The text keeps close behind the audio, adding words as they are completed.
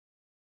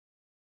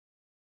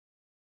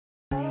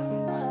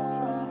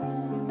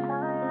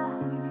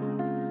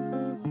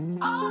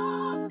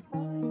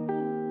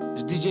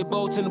DJ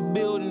Bolt in the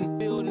building.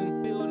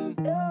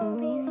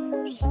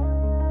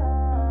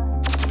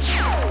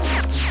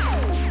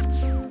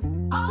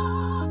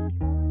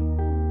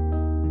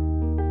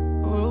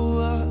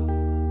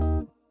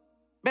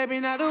 Baby,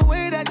 now the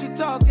way that you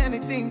talk and the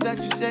things that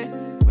you say,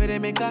 where they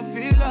make I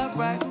feel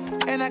alright.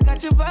 And I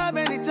got your vibe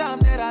anytime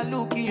that I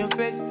look in your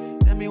face.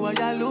 Tell me why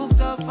you look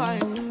so fine.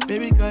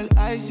 Baby girl,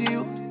 I see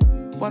you.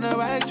 Wanna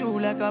ride you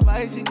like a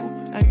bicycle.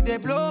 Now you they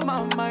blow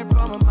my mind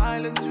from a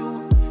mile or two.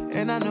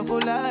 And I no go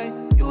lie,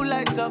 you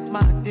light up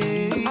my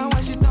day. And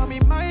when she tell me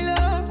my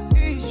love,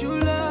 is you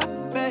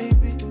love,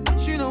 baby.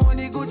 She know when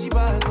the Gucci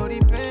bag or the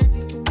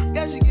Fendi.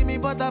 Yeah, she give me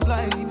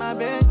butterflies in my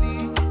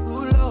belly.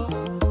 Ooh, Lord.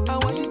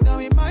 And when she tell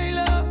me my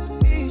love,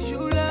 is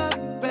you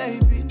love,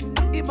 baby.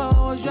 If I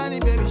was Johnny,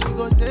 baby, she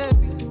go save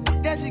me.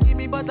 Yeah, she give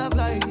me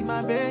butterflies in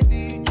my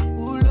belly.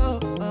 Ooh,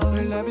 Lord.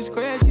 Your love is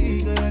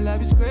crazy, girl, your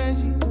love is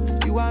crazy.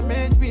 You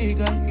amaze me,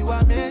 girl, you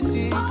amaze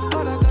me.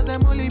 Other girls,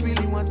 them only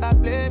really want to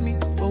play me.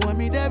 But when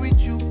me there with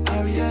you,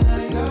 I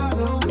realize love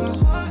don't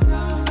cost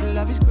nothing. Your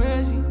love is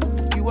crazy.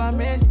 You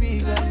amaze me,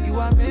 girl, you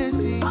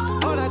amaze me.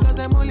 Other girls,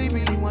 them only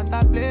really want to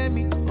play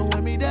me. But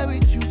when me there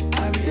with you,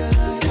 I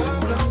realize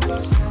love don't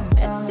cost nothing.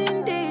 Best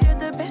indeed, you're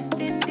the best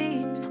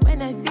indeed.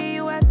 When I see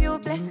you, I feel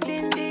blessed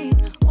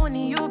indeed.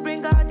 Only you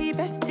bring out the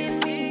best in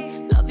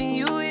me. Loving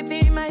you, it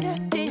be my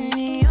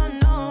destiny. Oh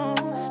no,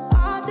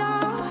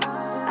 although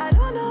I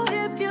don't know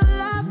if you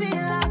love me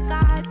like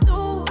I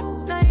do.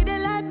 Now you dey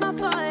light my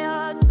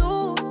fire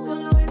too.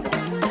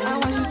 And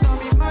when she tell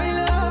me my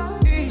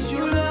love, is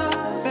you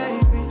love,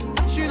 baby.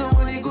 She know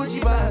when the Gucci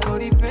bag or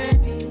the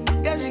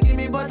Fendi. Yeah, she give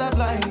me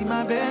butterflies in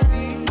my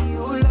belly.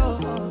 Oh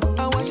Lord.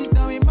 And when she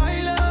tell me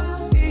my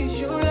love, is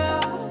you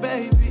love,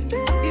 baby.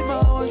 If I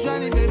was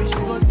Johnny, baby, she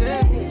go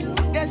save me.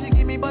 Yeah, she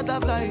give me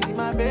butterflies in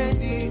my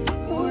belly.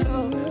 Oh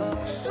Lord.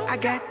 I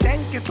get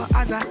thank you for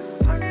Azza.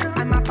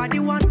 And my body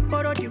one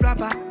borrow the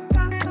rapper.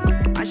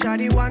 I shall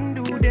the one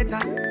do data.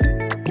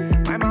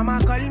 My mama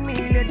call me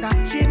later.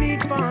 She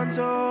need funds,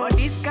 so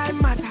this guy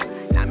matter.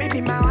 Now me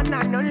be my one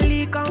and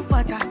only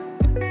comforter.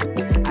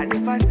 And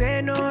if I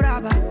say no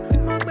rubber,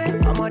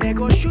 I'ma they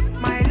go shoot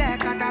my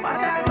leg at the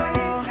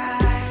bottom.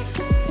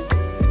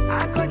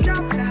 I go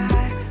jump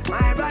like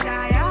my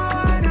brother. Yeah,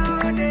 I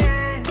know the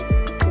end.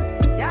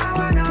 Yeah,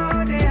 I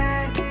know the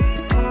end.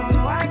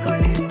 Oh, I go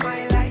live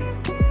my life.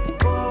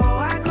 Oh,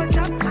 I go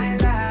jump my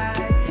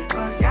life.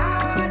 Cause yeah,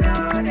 I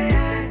know the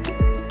end.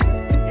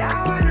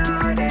 Yeah, I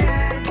know the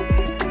end.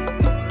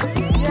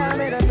 Yeah, I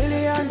made $1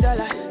 million.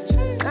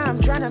 Now I'm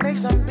tryna make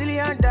some $1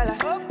 billion.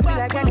 Be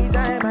like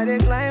anytime I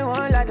decline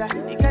one ladder.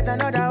 You get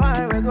another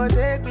one, we go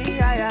take me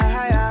higher,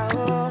 higher.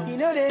 Oh, you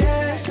know the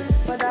end,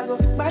 but I go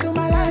battle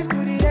my life to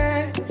the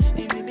end.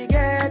 If you be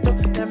ghetto,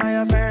 then I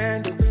your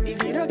friend.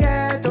 If you don't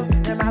ghetto,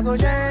 then I go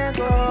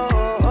jango.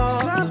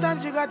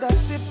 Sometimes you gotta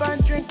sip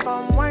and drink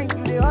palm wine.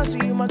 You the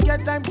hustle, you must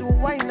get time to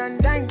wine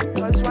and dine.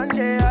 Cause one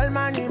day all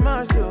money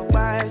must go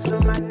by. So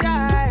my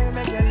guy,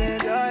 make you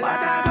live your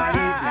life.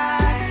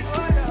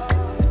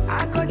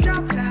 I go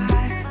jump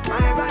like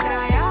my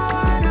brother. Yeah,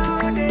 I know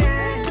the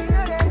end.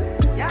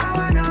 Yeah,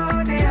 I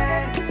know the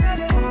end.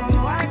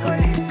 Oh, I go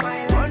live my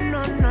life. Oh,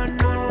 no, no,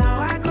 no, no.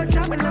 I go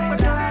jump and I go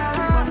jump.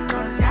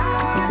 Yeah,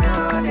 I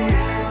know the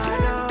end. I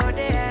know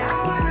the end.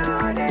 Yeah, I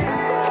know the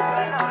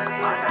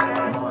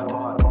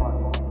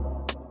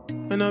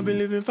end. And I've been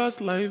living fast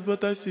life,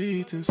 but I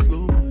see it in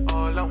slow.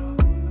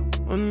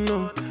 Oh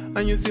no,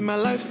 and you see my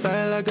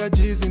lifestyle, I got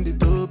G's in the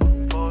double.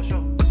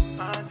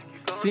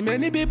 See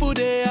many people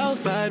there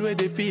outside where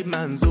they feed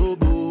man's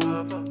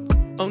oboe.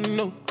 Oh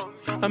no,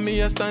 and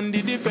me I stand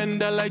the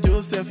defender like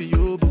Joseph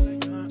Yobo.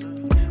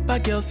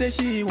 But girl say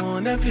she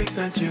want Netflix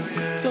and chill,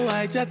 so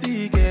I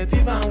chatty get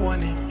even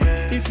warning.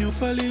 If you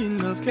fall in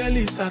love,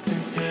 Kelly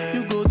satin.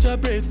 You go to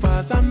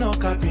breakfast, I'm not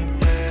capping.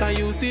 Can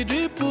you see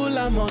dripple,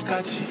 I'm not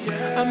catchy.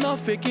 I'm not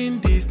faking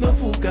this, no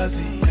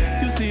fugazi.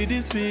 You see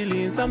these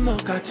feelings, I'm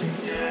not catching.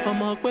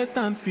 I'm a quest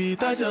and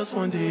feet, I just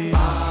want it.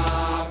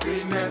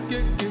 Happiness.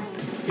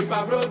 If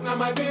I broke, now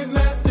my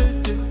business.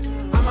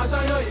 I'ma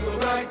show you, you go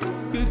right.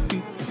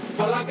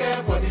 All I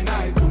care for the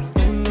night.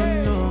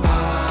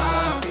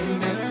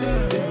 Happiness.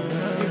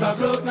 If I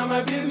broke, now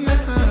my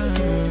business.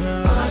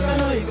 I'ma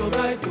show you, you go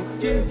right.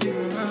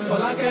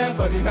 All I care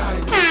for the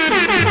night.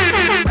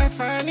 I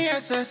find the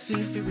SSC,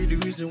 if it be the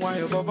reason why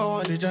your baba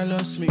want to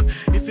jealous me.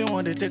 If you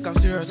want to take I'm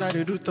serious, I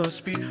do top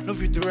speed. No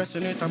fit to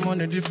resonate, I'm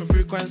on a different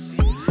frequency.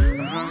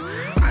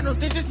 I don't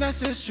think it's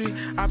necessary.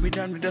 I be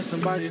done with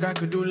somebody that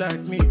could do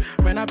like me.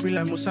 When I be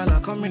like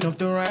Musala coming off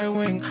the right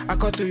wing, I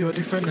cut to your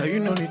defender, you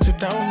no need to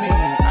tell me.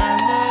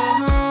 I'm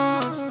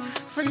a horse,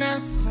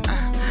 finesse.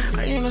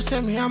 You know, say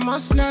me, I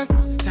must not.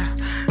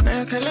 Now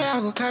you can let I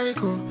go carry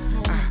go.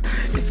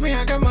 If me,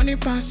 I got money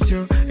past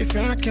you. If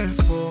you're not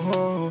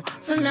careful,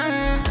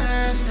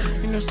 finesse.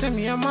 You know, say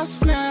me, I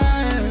must not.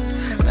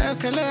 Now you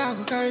can let I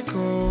go carry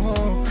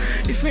go.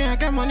 If me, I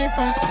got money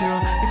past you.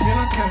 If you're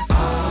not careful,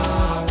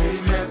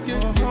 finesse.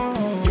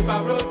 If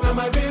I broke, now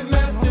my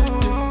business.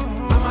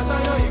 I'ma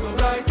show you, you go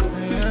right.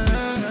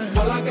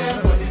 All I care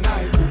for the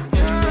night.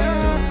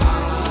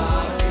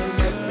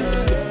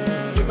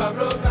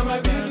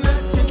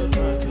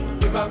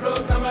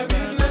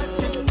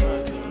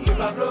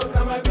 I broke,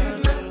 now my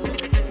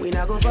business. We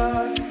not go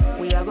far,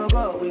 we are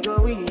go, we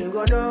go, you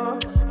go know.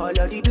 All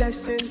of the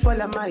blessings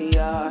fall on my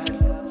yard.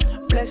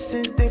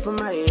 Blessings stay for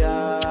my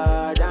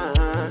yard.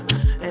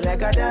 And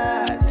like a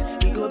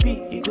that, you go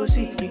be, you go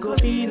see, you go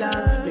feel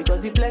because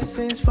the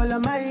blessings fall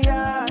on my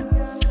yard.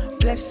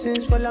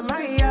 Blessings fall on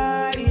my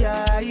yard.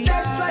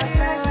 That's why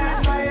I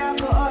sip my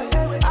alcohol.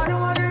 I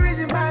don't wanna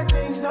reason bad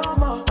things no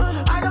more.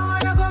 I don't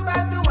wanna go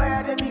back to where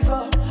I did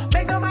before.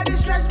 Make nobody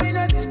stress me,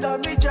 no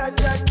disturb me, cha.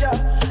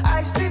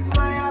 I sip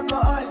my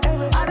alcohol.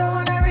 I don't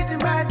wanna reason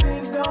bad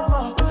things no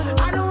more.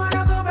 I don't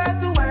wanna go back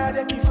to where I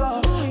did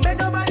before. Make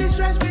nobody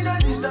stress me, no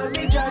disturb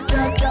me, cha.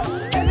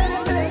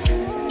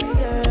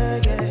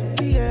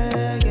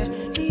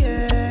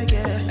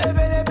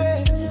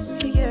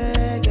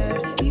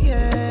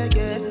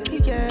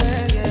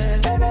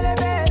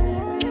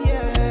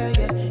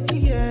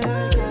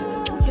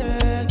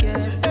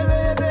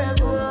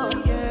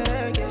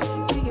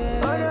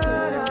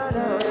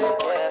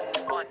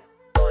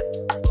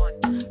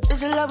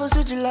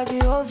 Like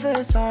your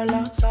face,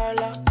 Sala.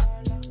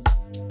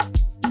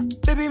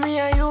 Baby, me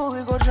and you,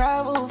 we go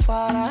travel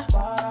far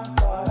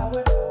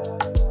away.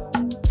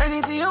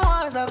 Anything you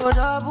want, I go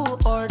double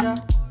order.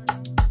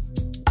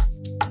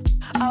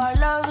 Our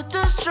love is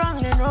too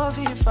strong, and no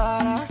feel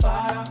far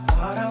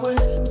away.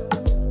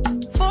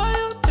 For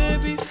you,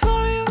 baby,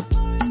 for you,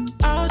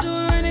 I'll do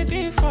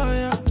anything for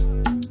you.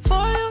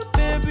 For you,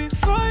 baby,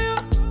 for you,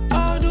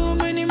 I'll do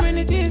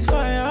many things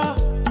for you.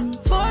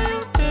 For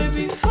you,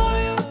 baby, for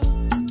you,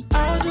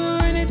 I'll do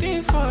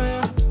anything for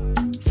you.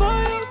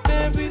 For you,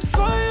 baby,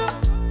 for you,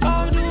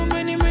 I'll do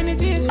many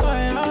things for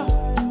you.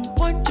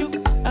 Want you,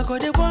 I go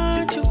to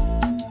want you.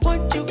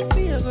 Want you,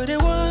 me, I go to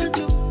want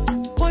you.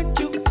 Want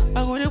you,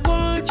 I go to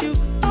want you.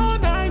 All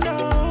night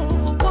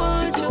long.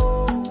 Want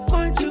you,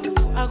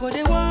 I go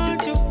to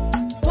want you.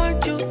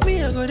 Want you,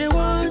 me, I go to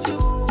want you.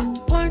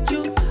 Want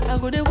you, I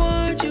go to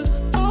want you.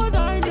 All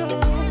night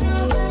long.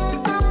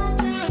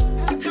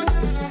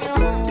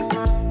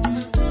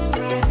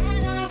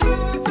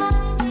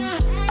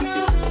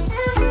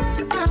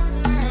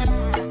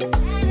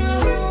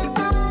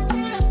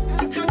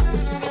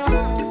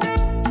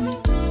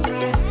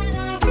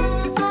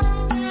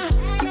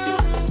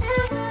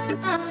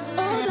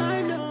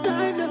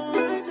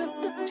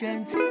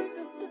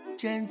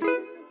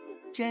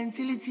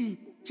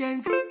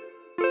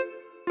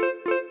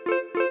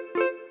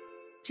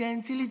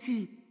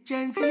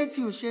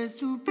 Gentility, oh share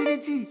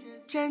stupidity.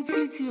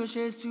 Gentility, oh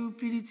share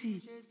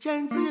stupidity.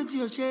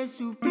 Gentility, oh share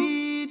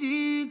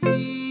stupidity.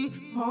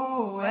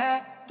 Mon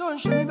ouais, don't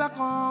show me back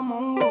on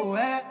mon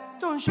ouais.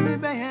 Don't show me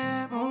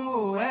back on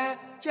mon ouais.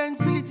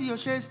 Gentility, oh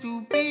share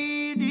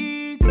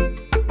stupidity.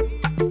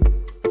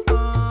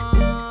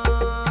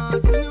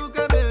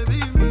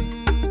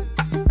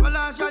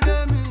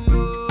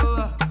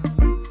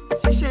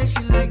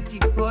 She like the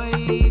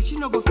boy, she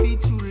no go fit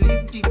to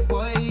leave the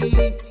boy.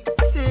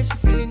 She say she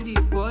feeling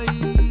the boy.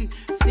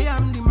 Say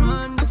I'm the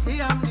man, they say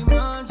I'm the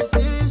man. She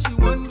say she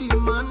want the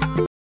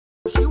man,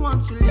 she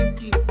want to leave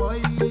the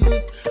boys.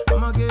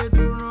 I'ma get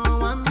to know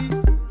one beat.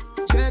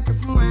 Check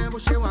if you want,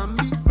 but she want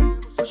me.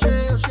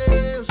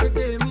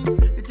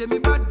 Tell me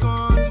bad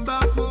guns in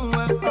bad phone.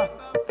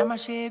 I'ma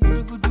share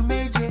good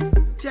major.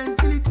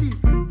 Gentility,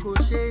 go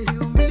share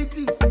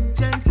humility.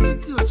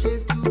 Gentility, oh share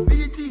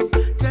stupidity.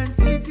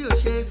 Gentility, oh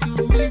share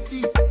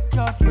humility.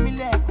 Just me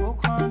like go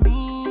call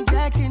me,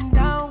 jacking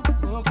down,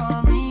 go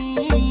call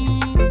me.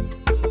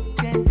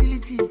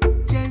 Gentility,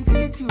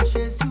 oh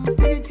share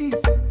stupidity.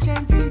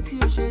 Gentility,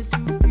 oh share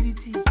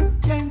stupidity.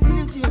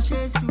 Gentility, oh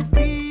share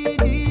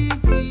stupidity.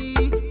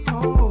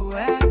 Oh,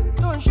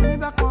 don't show me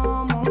back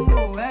on,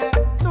 oh,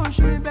 don't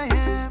show me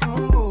back,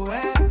 oh,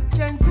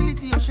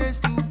 gentility, oh share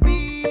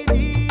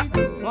stupidity.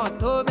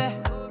 Motobe,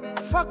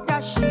 fuck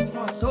that shit,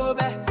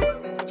 motobe.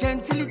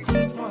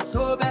 Gentility,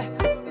 motobe.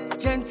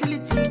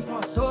 Gentility,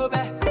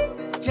 motobe.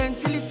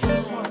 Gentility,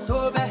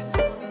 motobe.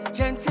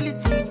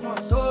 Gentility,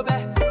 motobe.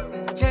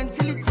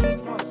 Gentility,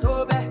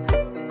 motobe.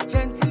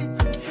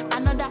 Gentility.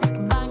 Another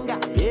banger.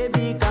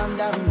 Baby, calm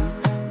down.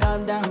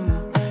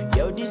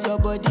 Yo, this your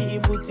body,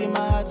 it puts in my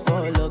heart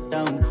for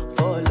lockdown,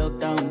 oh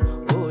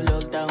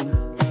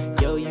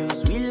lockdown. Yo, you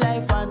sweet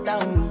life,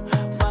 phantom.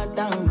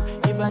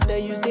 If I tell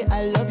you say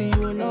I love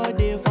you, no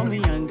day for me,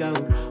 young girl,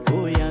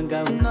 oh young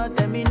girl. No,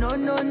 tell me no, oh.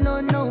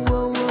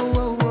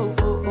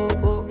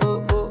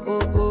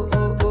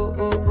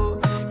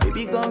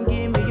 Baby, gon'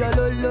 give me your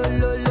lo.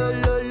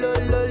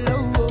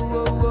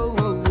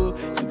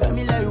 You got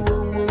me like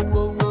whoa.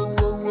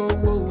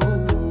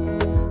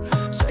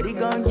 Shawty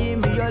gon' give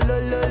me your lo.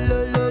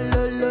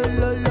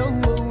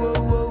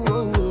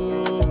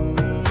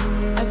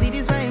 I see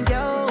this fine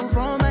girl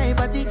from my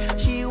party,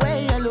 she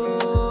wear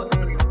yellow.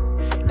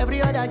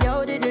 Every other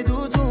girl they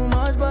do too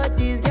much, but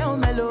this girl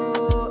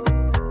mellow.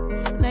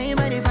 Now in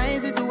my fine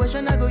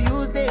situation, I go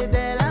use they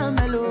tell I'm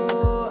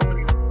mellow.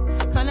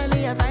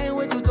 Finally I find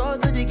way to talk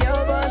to the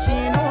girl, but she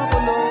ain't no one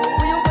follow.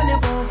 When you gonna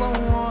phone for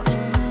one?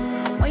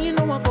 When you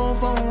know I go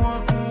for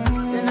one?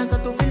 Then I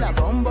start to feel a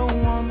bum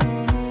one.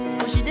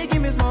 But she dey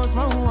give me small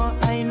one.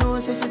 I know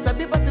say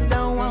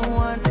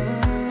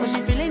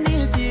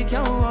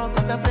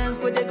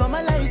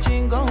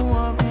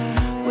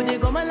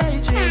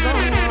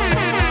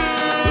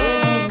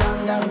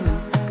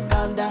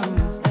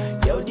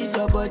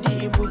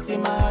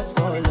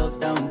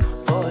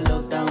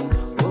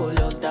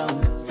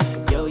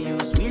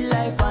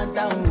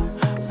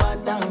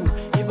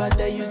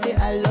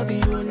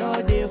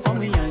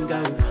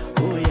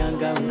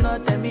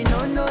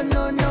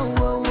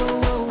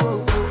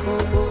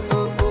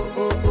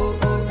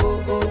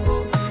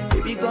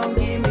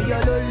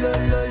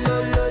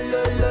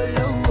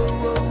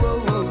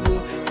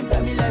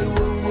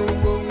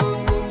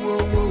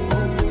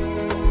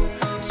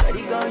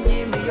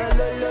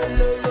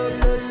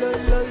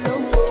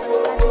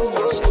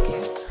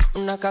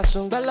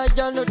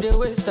Sungbalaja no dey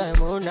waste time,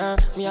 oh nah.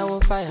 Me I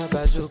want fire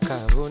bazooka,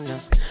 oh nah.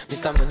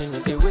 Mr. Money no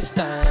dey waste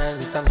time,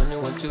 Mr. Money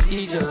want to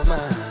ease your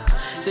mind.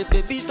 Say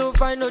baby don't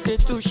find no dey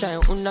too shine,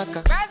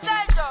 unaka.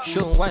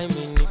 Show why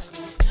me need.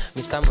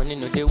 Mr. Money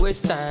no dey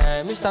waste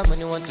time, Mr.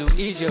 Money want to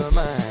ease your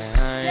mind.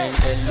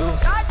 Hello,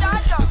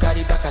 you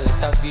carry back a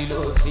lot of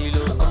filo.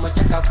 I'ma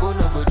check a phone,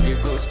 no go dey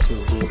ghost to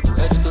go.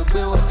 Ready to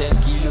pay what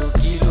 10 kilo.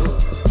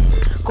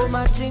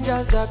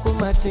 Kumatingaza,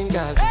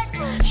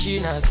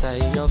 Shina sa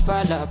inyo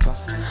falapa.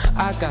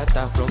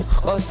 Agata from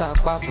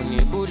Osapa funi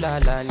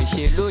bulala.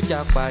 Nishe lo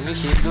japa.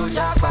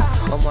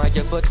 Omo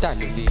aje bota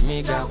lo be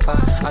me gapa.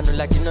 I no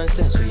like the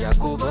nonsense we ya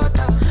go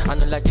bota.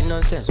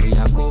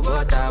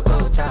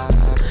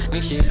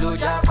 Nishe lo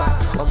japa.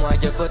 Omo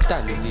aje bota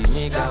lo be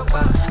me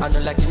gapa. I no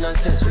like the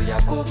nonsense we ya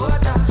go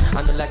bota.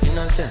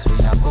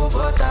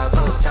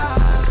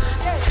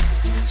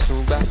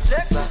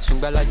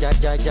 Sunga la ja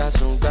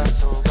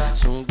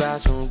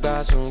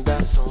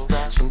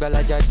sunga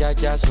la ja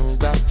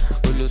sunga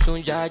olo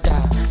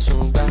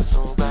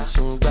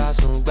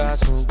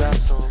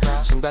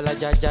sunga la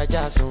ja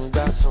sunga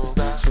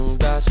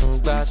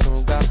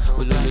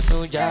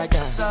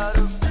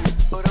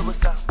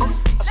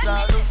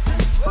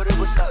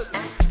olo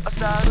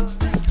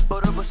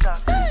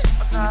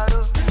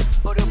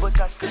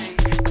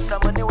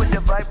Mr. Money with the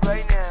vibe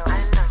right now.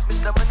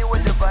 Mr. Money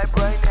with the vibe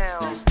right now.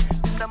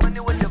 Mr. Money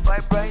with the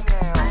vibe right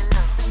now.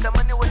 Mr.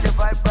 Money with the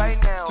vibe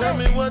right now. Tell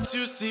me what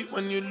you see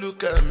when you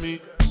look at me.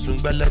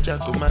 Sungbalaja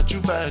go my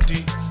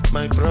body.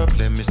 My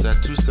problem is I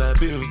too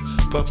sabi.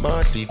 Pop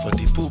Marley for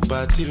the pool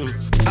party.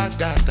 I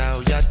got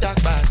out ya dark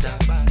bada.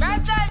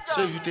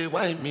 So you dey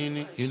wine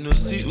meaning. You know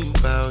see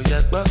Uber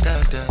ya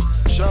gbokada.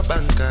 Shop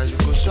banker you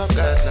go shop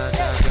gada.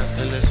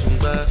 Ele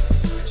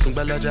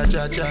Sungba la ja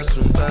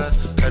sungba.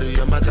 Carry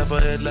your matter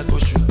for head like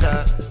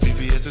Oshuka.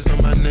 VVS is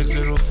on my neck,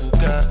 zero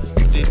fuga.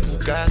 You dey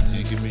puka,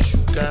 see give me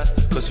sugar.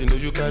 Cause you know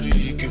you carry,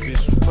 you give me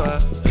super.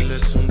 Ele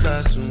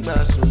sungba.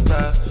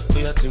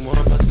 Oya ti mo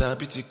bata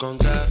biti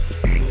konga.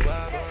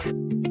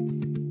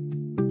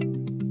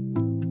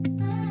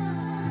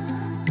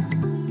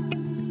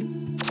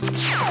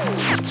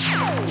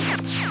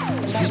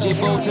 DJ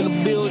Bolt in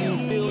the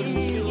building.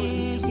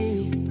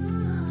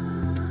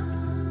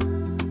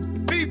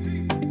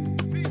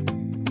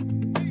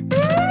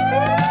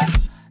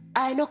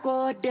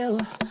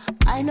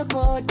 I no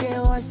go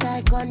there, once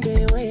I on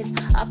the ways.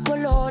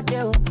 Apollo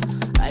there,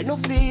 I no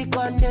fake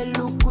on the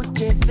look with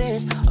your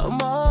face. I'm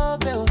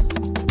mobile,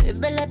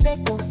 bele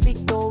be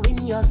conflicto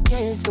in your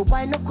case. So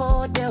I no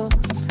go there,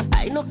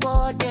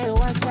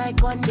 once I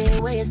on the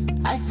ways.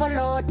 I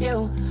follow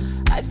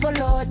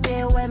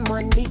there when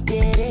money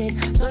did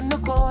it. So no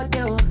go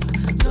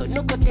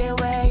there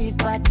where you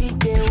party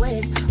the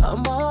ways.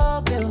 I'm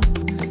mobile,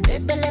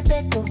 bele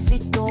be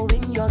conflicto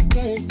in your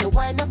case. So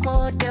I no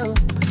go there.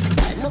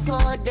 No go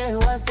there,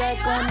 once I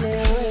on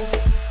the ways.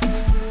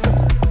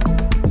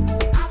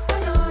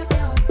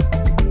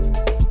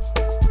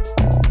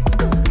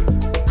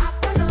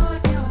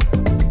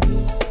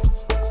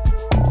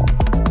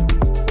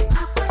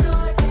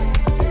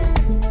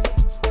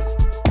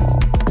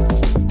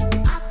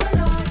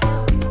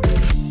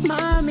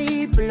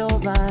 Mommy, pull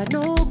over,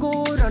 no go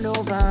run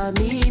over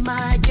me,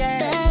 my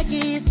jet.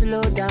 Peggy,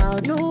 slow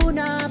down, no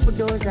na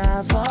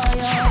bulldozer for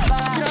your back.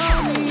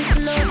 Draw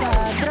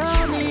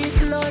me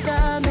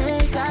closer,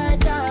 make I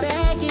die.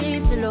 Peggy,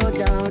 slow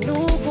down,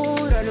 no go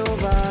run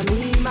over me,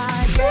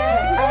 my jet.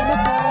 I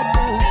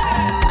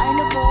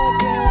no go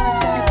there,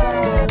 once I on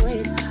the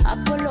ways.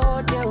 Apollo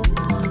there,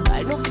 I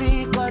no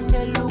fake on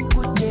the look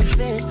with your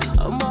face.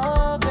 I'm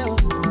mobile,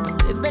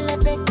 bele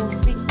be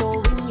conflicto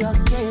in your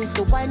case.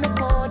 So I no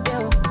go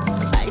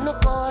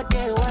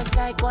there, once I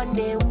on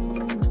the.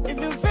 If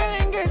you're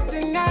feeling good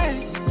tonight,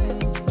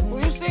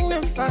 will you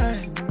signify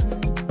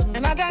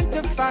and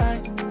identify?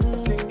 I'm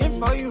singing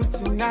for you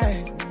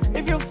tonight.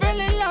 If you're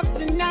feeling love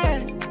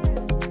tonight,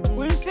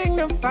 will you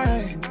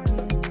signify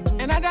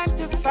and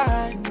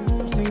identify?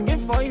 I'm singing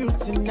for you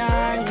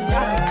tonight.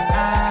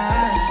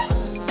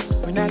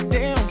 When I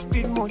day on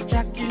speed, more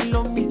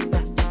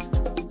kilometer.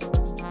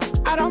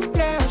 I don't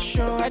play a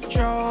show at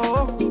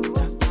your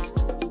meter.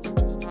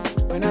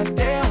 When I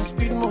day on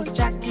speed, more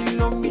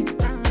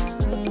kilometer.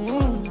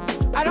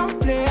 I don't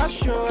play a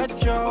show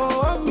at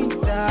your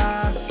meter.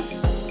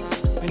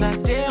 When I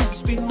day on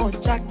speed, more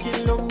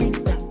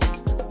kilometer.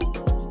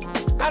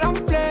 I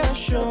don't play a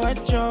show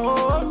at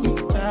your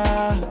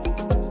meter.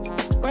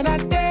 When I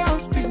day on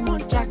speed, more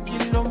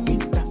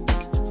kilometer.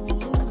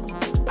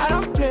 I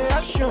don't play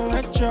a show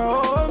at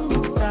your meter.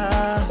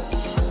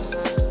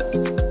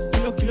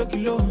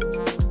 Kilo.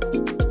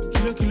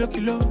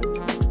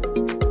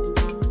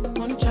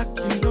 One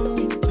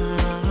kilometer.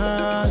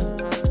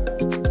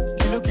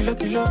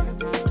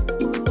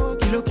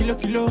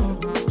 Kilo.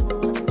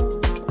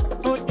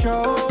 Ocho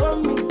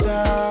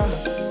meter.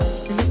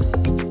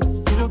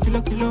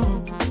 Kilo.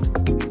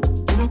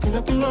 One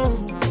kilometer. Kilo.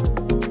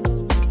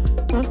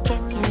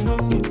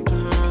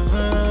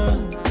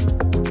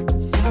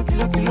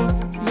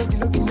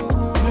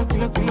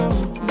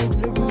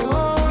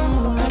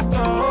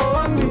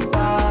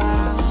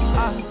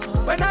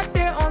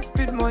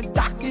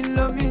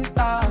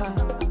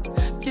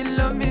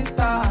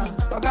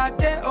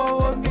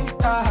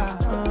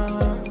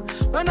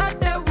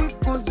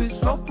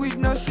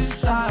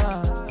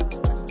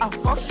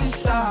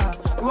 shisha.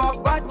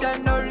 Walk watch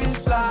and no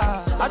risla.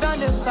 I don't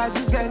decide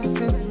this girl is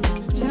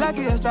sinful. She like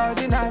it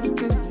extraordinary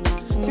things.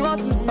 She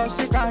want to but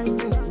she can't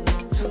resist.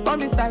 Come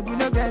beside me,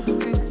 no get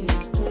disease.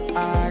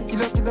 Ah,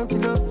 kilo, kilo,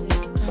 kilo.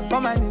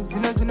 For my name,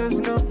 Zino, Zino,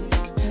 Zino.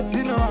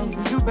 Zino, I'm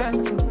with you,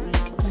 Benson.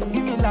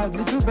 Give me love,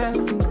 little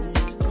Benson.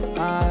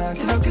 Ah,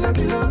 kilo, kilo,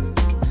 kilo.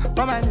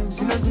 For my name,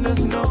 Zino, Zino,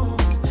 Zino.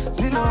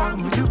 Zino,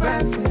 I'm with you,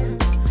 Benson.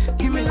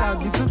 Give me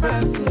love, little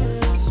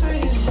Benson.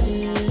 Sweet.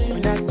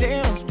 When I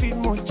dance, speed,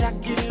 more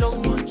jacket, low,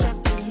 more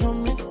jacket, low,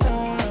 me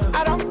down.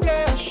 I don't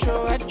play a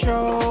show at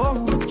show,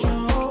 me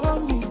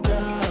down.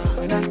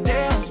 When I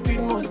dance, speed,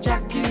 more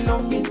jacket, low,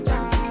 me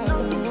down.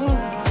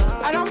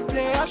 I don't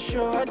play a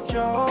show at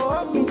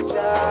show, me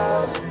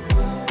down.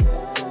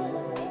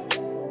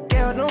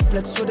 Girl, don't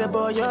flex with the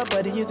boy, your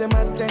body is a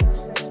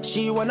mountain.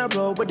 She wanna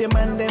roll with the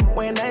man, them.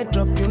 When I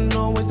drop, you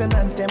know it's an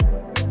anthem.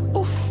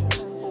 Oof.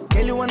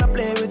 Girl, you wanna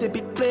play with a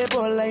big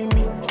playboy like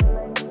me.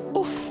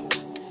 Oof.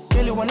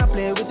 Girl, you wanna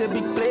play with a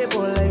big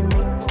playboy like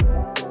me.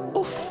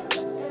 Oof.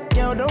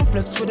 Girl, don't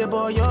flex with the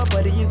boy, your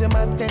body is a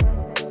mountain.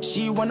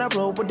 She wanna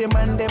roll with the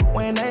man, them.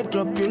 When I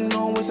drop, you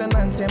know it's an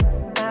anthem.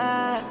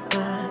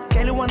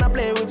 Girl, you wanna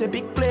play with a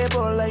big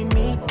playboy like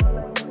me.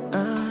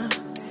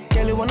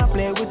 Girl, you wanna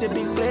play with a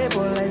big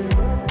playboy like me.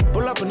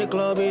 Pull up in the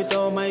club with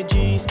all my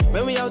G's.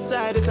 When we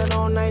outside, it's an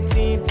all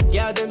 19.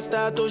 Yeah, them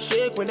start to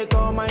shake when they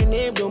call my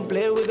name. Don't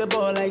play with a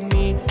ball like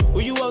me. Who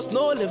you else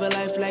know live a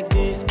life like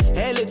this?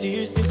 LA to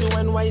Houston to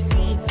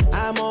NYC.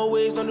 I'm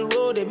always on the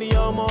road, they be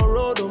on my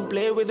road. Don't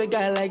play with a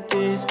guy like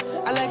this.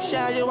 I like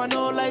Shayo, I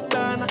know like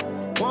Ghana.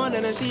 One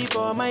and a C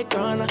for my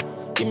corner.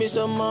 Give me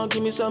some more,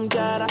 give me some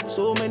data.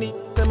 So many,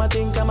 them I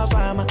think I'm a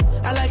farmer.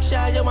 I like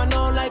Shayo, I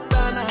know like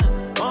Ghana.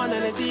 On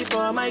and I see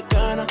for my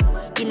corner.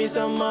 Give me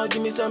some more,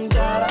 give me some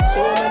data.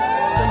 So many,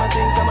 them I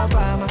think I'm a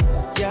farmer.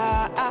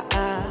 Yeah,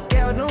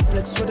 girl, don't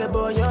flex with the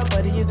boy, your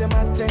body is a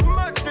mountain.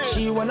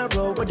 She wanna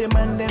roll with the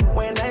man, them.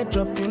 When I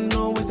drop, you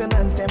know it's an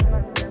anthem.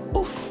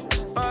 Oof.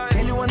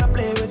 Girl, you wanna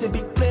play with a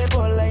big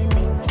playboy like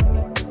me.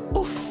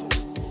 Oof.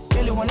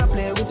 Girl, you wanna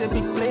play with a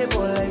big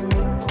playboy like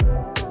me.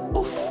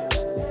 Oof.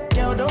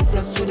 Girl, don't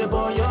flex with the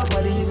boy, your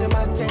body is a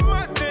mountain.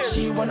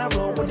 She wanna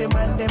roll with the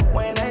man, them.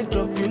 When I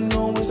drop, you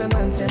know it's an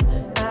anthem.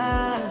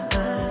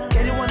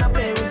 Girl, you wanna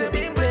play with a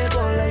big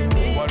playboy like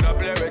me. Wanna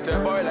play with a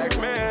boy like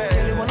me.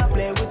 Girl, you wanna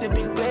play with a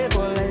big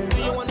playboy like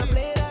me. You wanna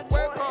play that?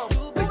 Wake up.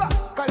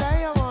 Call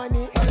your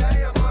money. Call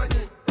your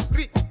money.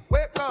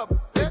 Wake up.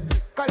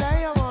 Call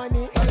your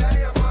money. Call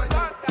your money.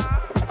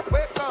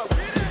 Wake up.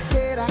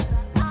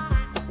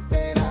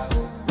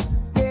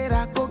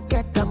 Tera, go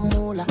get the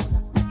moolah.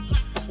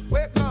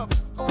 Wake up.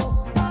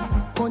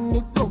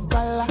 Koniko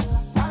kala.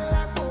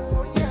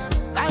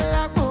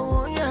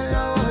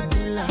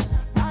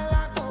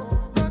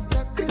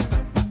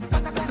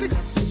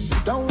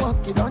 Don't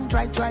walk, you don't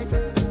try.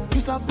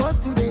 You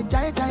supposed to be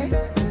jai.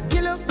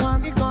 Kilo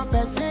come, you come,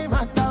 person,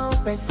 matter,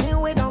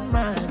 person, we don't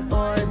mind.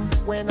 But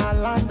when I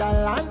land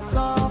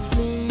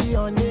softly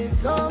on the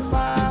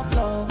sofa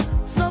floor.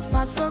 So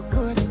far, so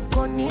good,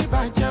 Koni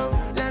Bajo,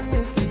 let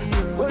me see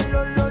you. Oh,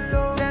 lo,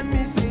 let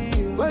me see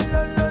you. Oh,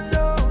 lo,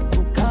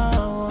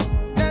 Bukao,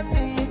 let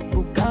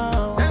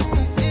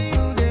me see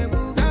you, de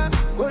Buga.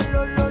 Oh,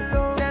 lo,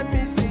 let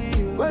me see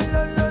you. Oh,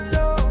 lo,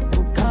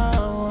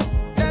 Bukao,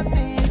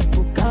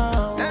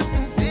 let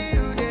me see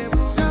you, de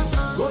Buga.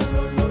 Oh,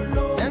 lo,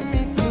 let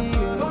me see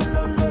you. Oh,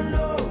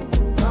 lo,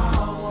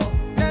 Bukao,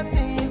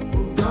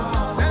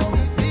 let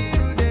me see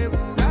you, de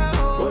Buga.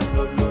 Oh,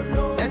 lo,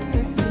 let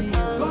me see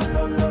you. Oh,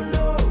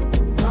 lo,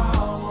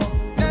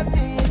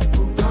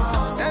 Bukao,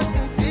 let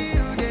me see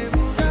you, de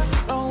Buga.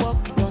 Don't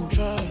walk, don't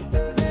try.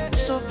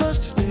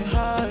 Supposed to stay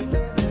high.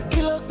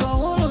 Kilo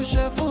come on,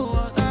 chef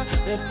water.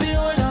 They see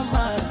all the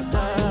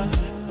man.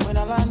 When I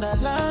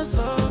land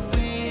so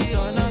free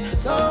on a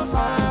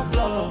sofa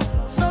floor.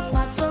 So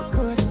far, so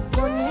good.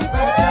 Koni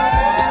Bajo,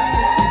 let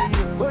me see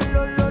you. Oh,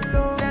 lo,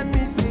 let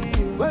me see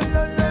you. Oh,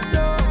 lo,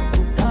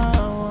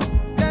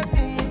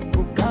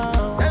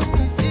 Bukao, let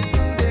me see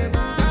you, de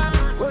Buga.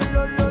 Oh,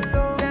 lo,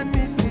 let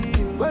me see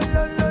you. Oh,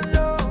 lo,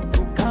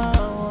 Bukao,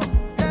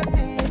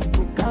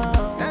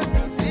 let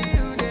me see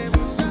you, de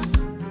Buga.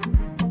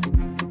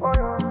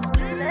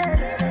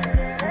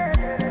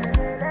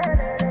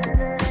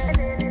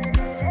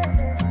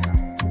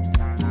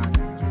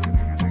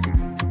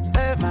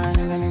 Hey, man,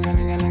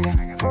 nigga.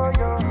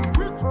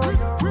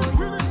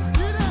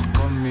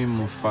 Call me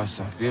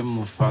Mufasa, yeah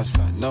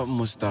Mufasa, not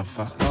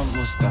Mustafa.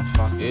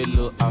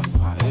 Hello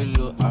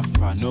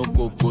Afa, no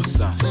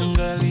Kokosa.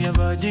 Girl, your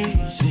body,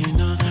 see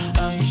now.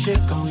 How you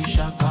shake and we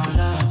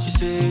shakara. She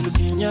say,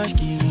 looking yash,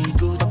 kiri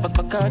go.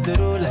 Paka the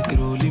roll like a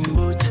rolling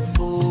boat.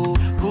 Oh,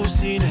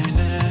 pussy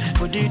nene.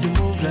 Body to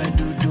move like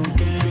do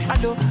get.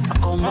 Hello, I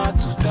come out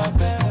to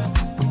tape.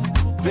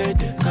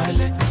 Bede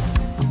kale.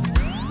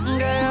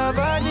 Girl, your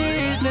body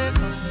is a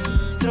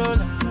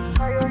controller.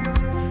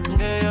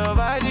 Girl, your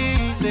body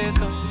is a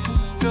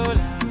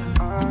controller.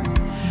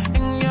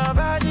 And your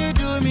body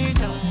do me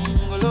down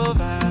all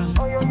over.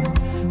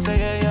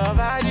 Say your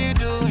body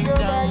do me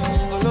down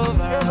all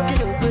over.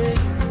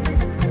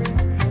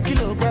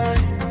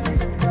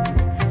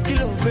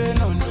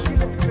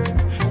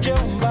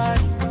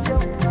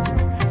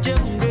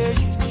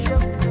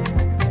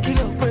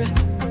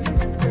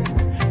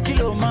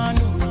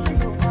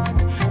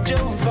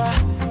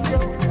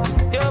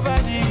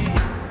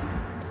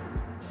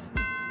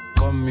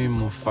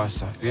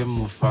 Mufasa, fear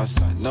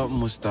Mufasa, not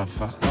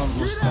Mustafa, not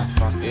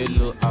Mustafa.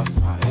 Hello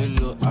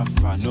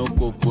Alpha, no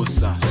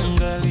Kokosa.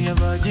 Girl, your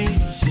body,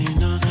 say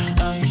no,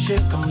 how you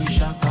shake and we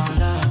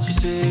shakala. She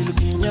say,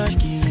 looking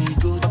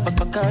yashki, go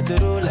paka the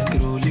roll like a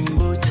rolling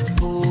boat.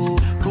 Oh,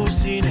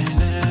 pussy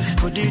nene,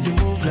 body to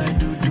move like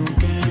do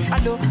gang.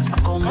 Hello, I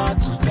come out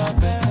to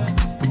tape,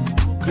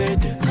 coupe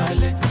de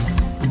Calais.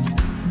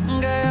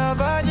 Girl, your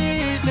body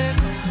is a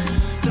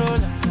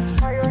controller.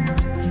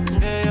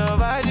 Girl, your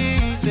body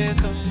is a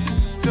controller.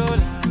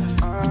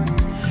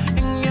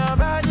 And your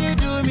body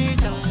do me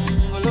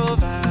jungle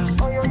over.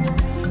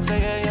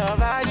 Say your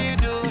body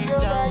do me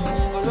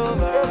jungle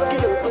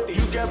over.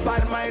 You get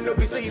bad mind, no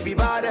be say you be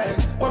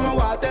badass. When my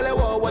wife tell you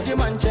what you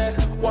man check.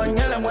 One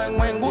yell and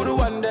when good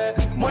one day.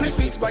 Money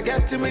sweet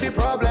spaghetti me the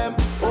problem.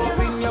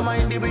 Open your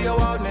mind, it be your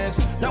wildness.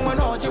 Now when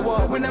all you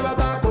want, we never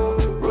back up.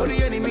 Roll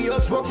the enemy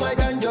up, smoke like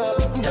ganja.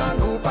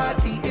 Jungle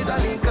party is a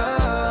link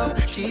up.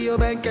 She your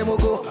bank and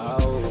go.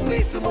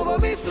 Miss Momo,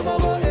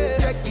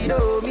 check it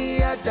on me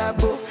at that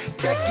book.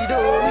 Check it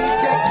on me,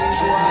 check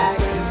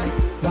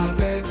it. My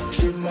bed,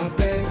 she my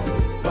bed.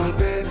 My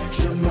bed,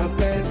 she my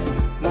bed.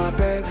 My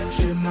bed,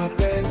 she my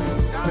bed.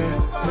 Me,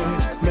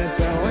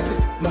 what it?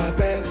 My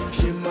bed,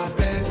 she my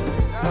bed.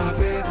 My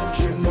bed,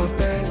 she my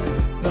bed.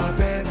 My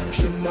bed,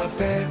 she my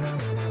bed.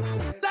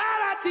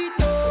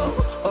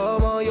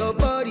 Oh, your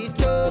body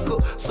choco.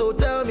 So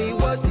tell me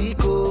what's the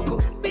cocoa?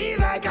 Be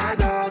like a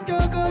dog,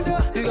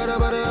 you got a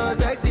body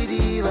sexy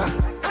diva.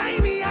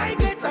 I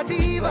get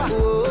sativa.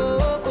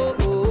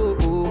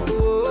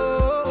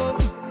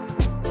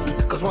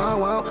 Cause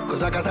wow,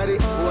 cause I can say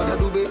it. Oh, I got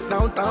do be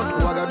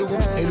downtown. Oh, I got do go.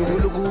 Hey,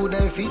 look,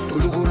 then feet to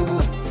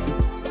look.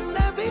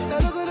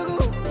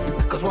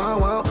 Cause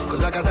wow,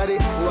 cause I can say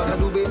it. Oh, I got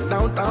do be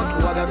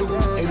downtown. Oh, I got do go.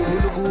 Hey,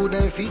 look,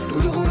 then feet to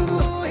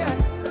look.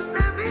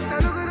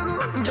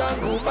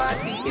 Jungle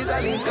party is a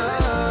link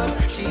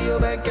up. She your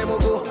bank and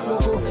go.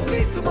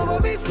 Miss Momo,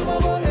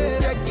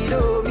 check it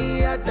on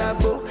me at that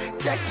boat.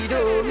 Check it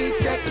on me,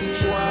 check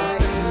it.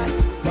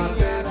 My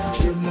bed,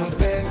 she my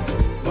bed.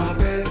 My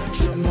bed,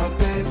 she my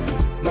bed.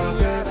 My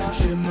bed,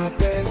 she my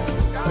bed.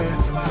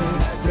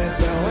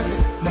 What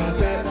it? My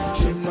bed,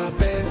 she my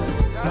bed.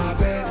 My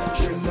bed,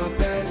 she my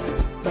bed.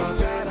 My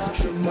bed,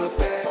 she my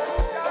bed.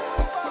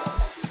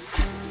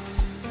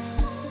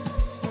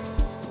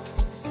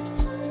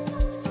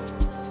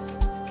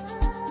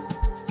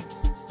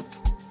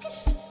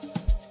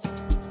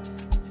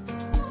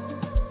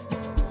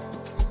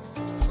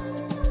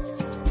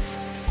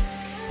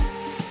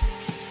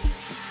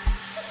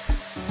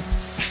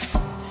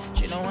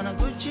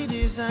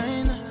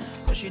 Designer,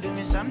 cause she do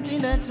me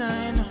something that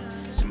I know.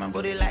 See my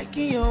body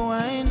liking your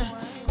wine,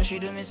 cause she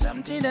do me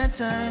something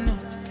that I know.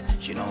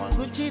 She don't want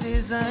Gucci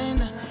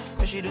designer,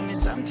 cause she do me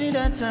something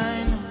that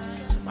I know.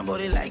 See my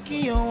body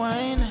liking your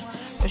wine,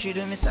 cause she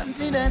do me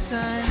something that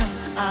I know.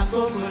 I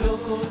go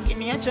loco,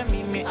 kiniacha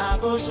mimi, I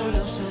go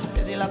solo.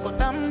 Busy like a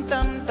tam.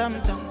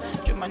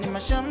 Jumani ma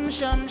sham.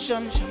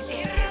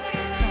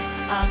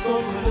 I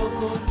go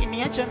loco,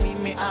 kiniacha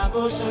mimi, I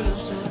go solo.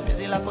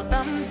 Busy like a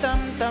tam.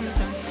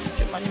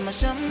 Mani ma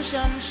sham.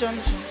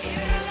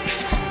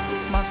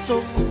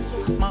 Masoko,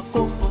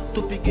 makopo,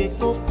 tupige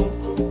kopo.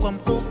 Kwa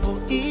mkopo,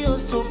 iyo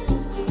soko.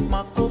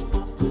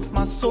 Makopo,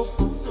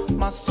 masoko,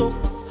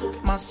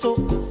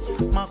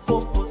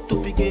 makopo,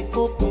 tupige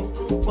kopo.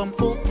 Kwa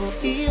mkopo,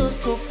 iyo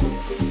soko.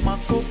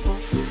 Makopo,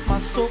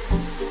 masoko.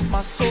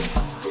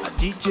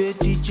 DJ,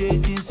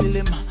 din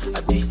silema.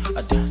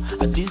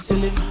 Adin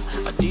silema.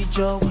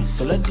 Adijo,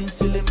 sala din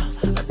silema.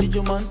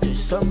 Adijo man,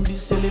 sam din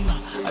silema.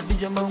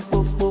 Adijo man,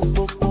 popo.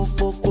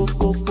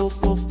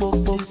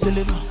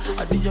 Selema,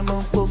 Adija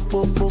man po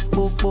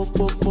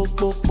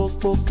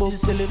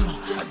Selema,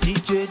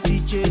 DJ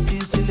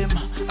din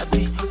Selema,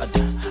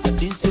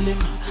 Adin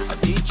Selema,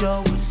 Adija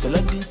win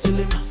Saladin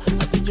Selema,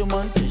 Adija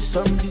man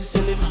sam din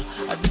Selema,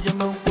 Adija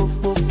man po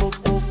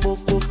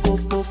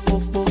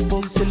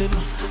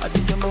Selema,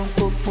 Adija man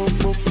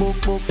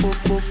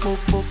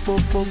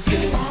po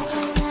Selema.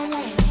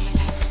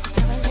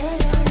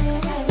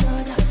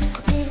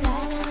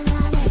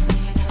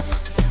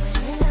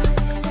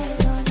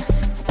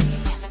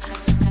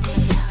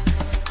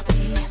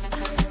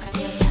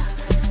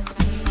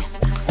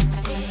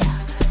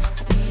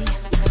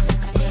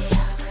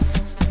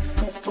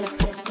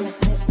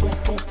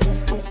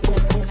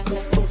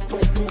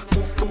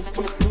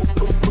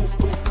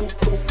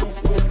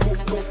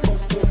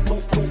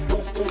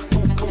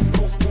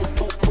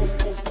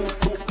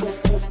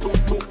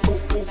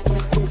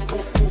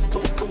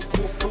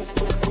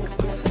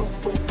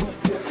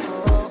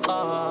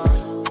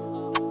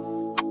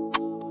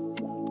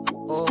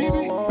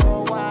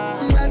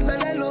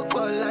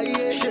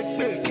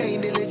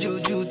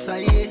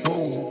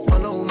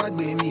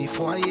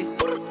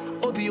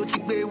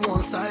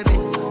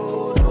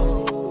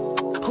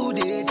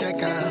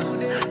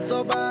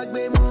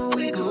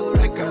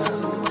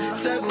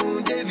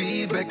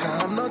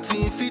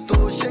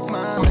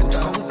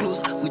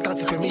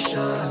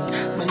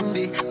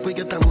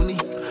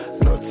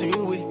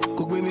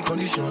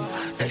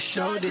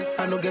 showed it,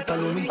 I no get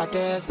alone me.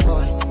 Baddest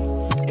boy,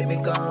 it me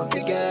come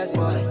biggest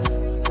boy.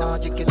 Now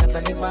chicken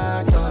like a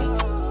my toy.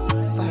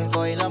 Fine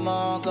boy, la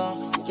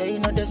mongo. Yeah, you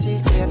know the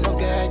system, I no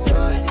get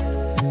joy.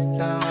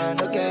 Now I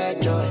no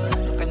get joy.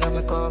 Can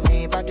you call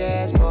me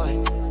baddest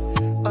boy?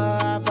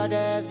 Oh,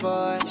 baddest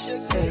boy.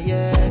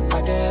 Yeah,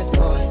 baddest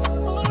boy.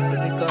 It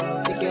me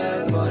come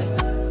biggest boy.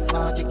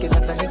 Now chicken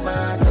like a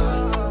my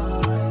toy.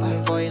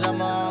 Fine boy, la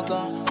mongo.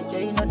 Yeah,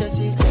 you know the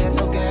system, I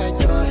no get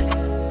joy.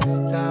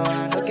 Now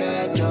I no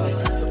get joy.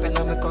 Can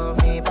you call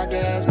me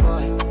baddest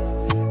boy?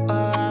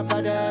 Oh,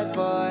 baddest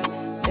boy.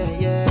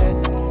 Yeah.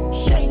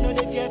 Shay know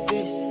the fear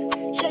face.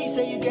 Shay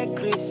say you get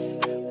grace.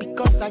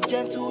 Because I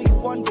gentle, you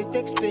want to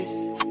take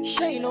space.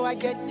 Shay know I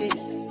get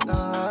taste.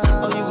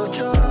 Oh, you go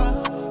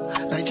chop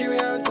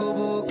Nigeria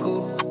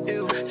Koboko.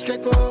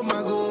 Straight for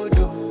my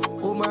godo.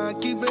 Oh, my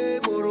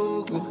kibe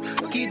Morocco.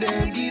 Give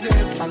them.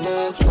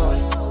 Baddest boy.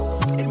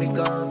 It me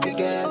come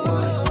biggest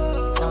boy.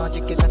 Now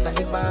chicken like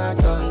a my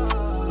toy.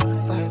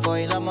 Fine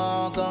boy, la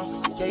mongo.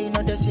 Yeah, you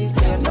know the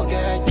system, no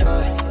get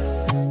joy.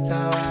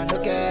 Now I no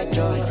get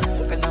joy.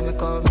 Can you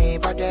call me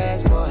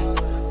baddest boy?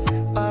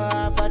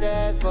 Oh,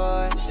 baddest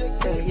boy.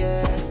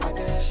 Yeah,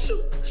 baddest.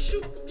 Shoot,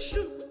 cuckoo.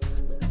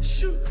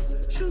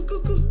 Shoot,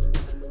 cuckoo.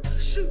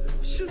 Shoot,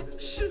 cuckoo.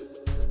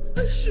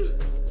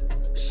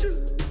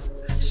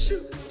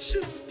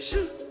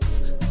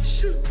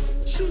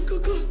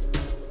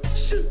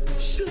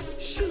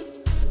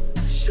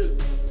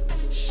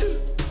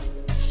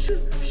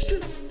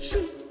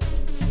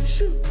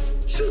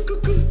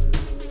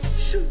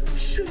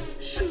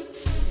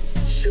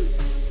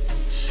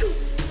 Shoot.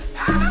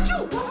 How about you?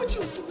 What would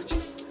you?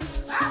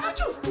 How about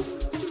you?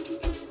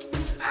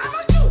 How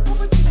about you?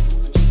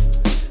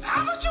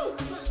 How about you?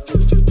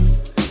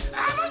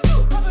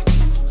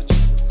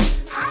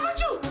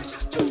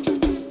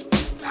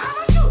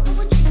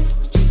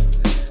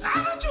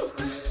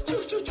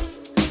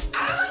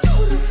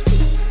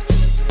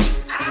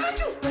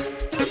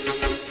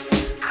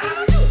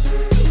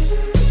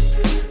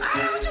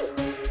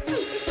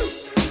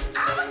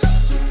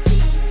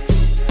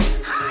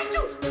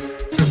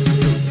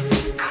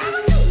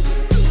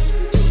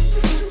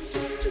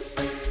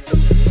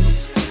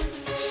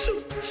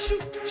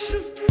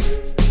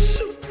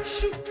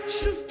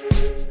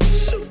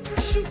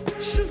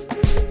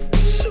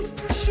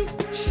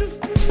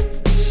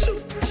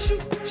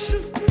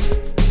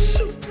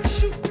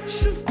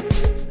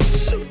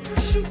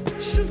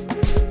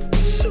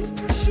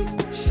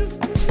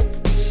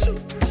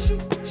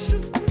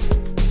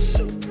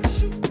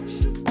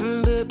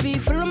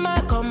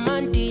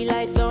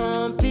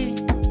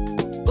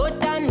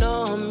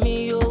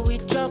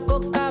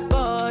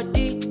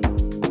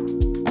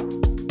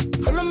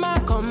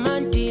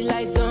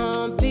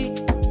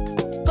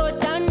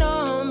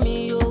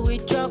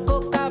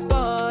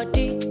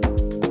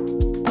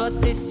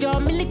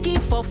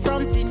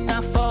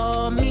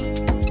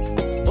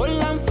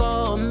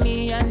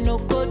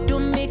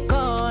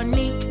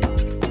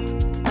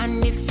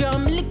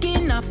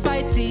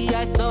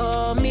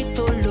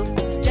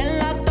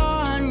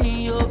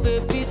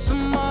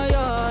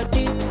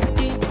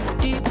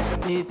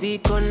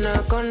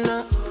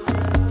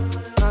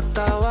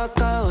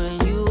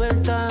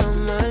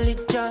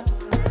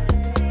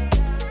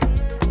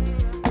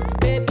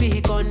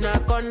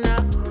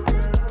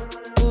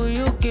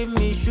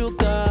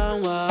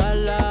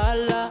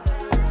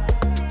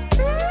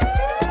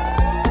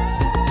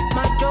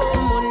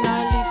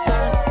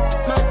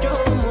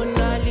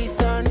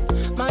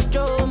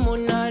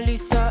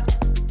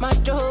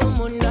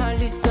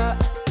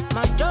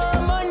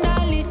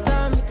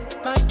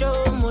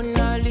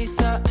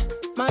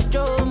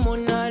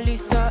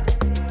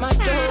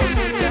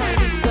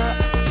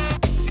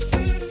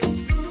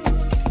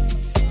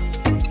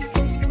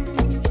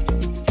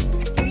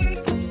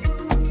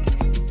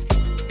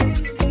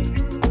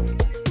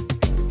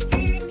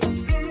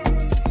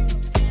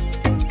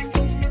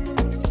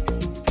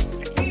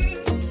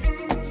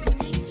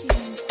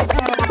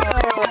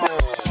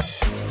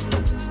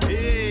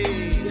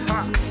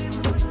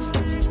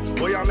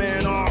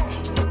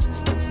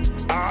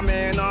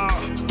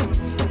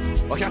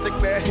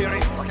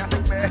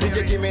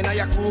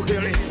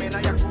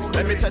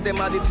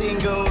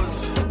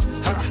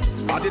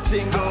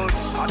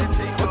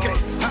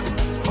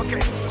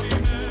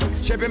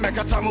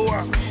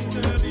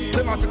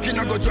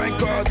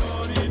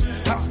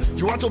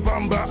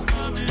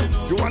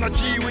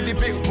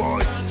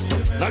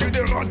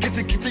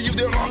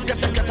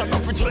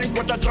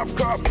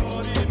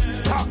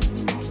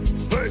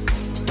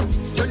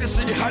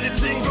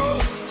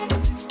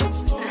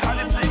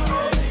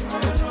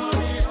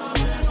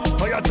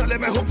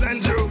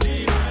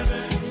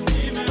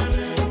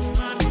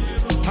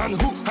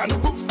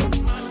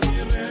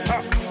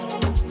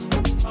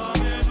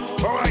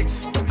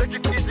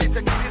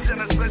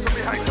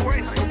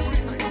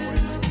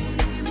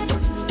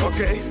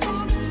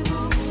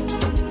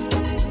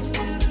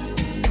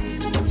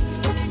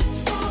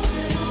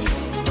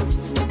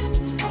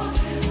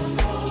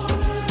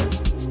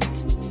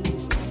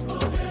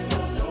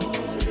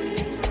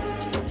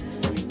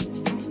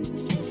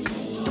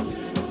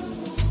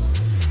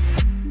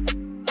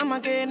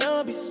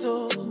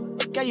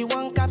 Yeah, you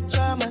won't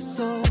capture my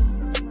soul.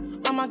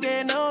 I'ma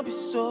get no be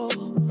so.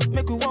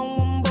 Make you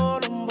one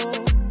bolombo.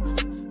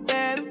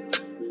 Better,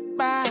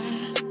 bye.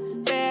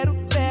 Better,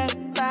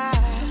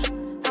 bye.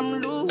 I'm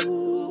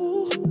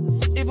loose.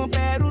 Even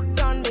better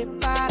done the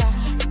para.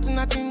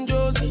 Tonight in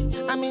Josie,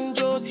 I'm in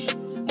Josie.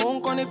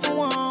 Won't call if you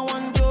want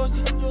one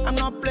Josie. I'm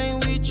not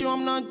playing with you,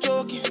 I'm not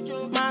joking.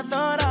 My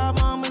thought of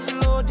mom is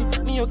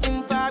loaded. Me, you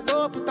can fuck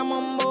up, but I'm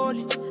on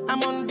molly.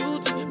 I'm on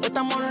duty, but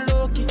I'm on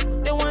low-key.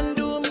 They want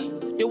do me,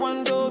 they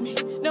want do me.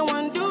 They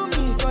want do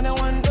me, cause they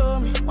want do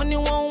me. When you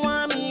won't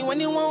want me, when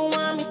you won't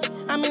want me.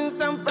 I'm in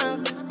San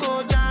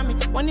Francisco, Jammy.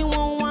 When you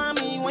won't want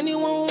me, when you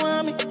won't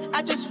want me.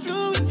 I just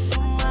flew in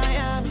from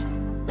Miami.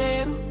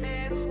 Peru,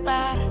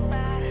 para.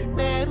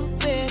 Peru,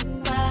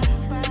 para.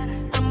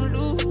 I'm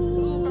loose.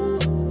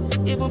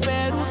 Even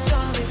Peru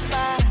done me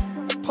para.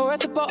 Pour out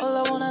the bottle,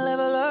 I wanna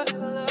level up.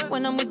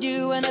 When I'm with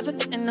you, I never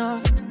get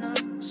enough.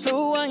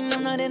 Slow wine,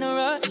 I'm not in a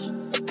rush.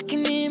 I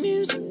can hear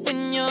music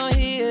when you're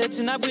here.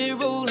 Tonight we're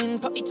rolling,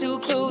 party till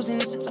closing.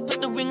 Since I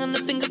put the ring on the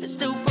finger, it's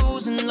still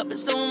frozen. Love in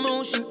slow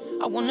motion,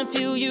 I wanna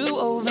feel you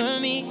over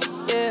me,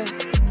 yeah.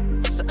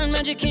 Certain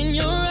magic in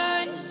your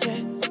eyes,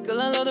 yeah.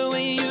 Girl, I love the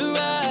way you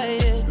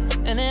ride it.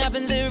 And it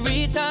happens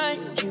every time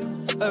you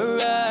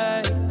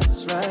arrive,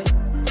 that's right.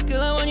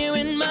 Girl, I want you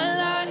in my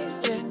life,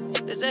 yeah.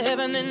 There's a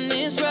heaven and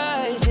it's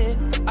right here,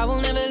 yeah. I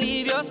will never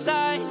leave your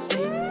side,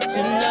 stay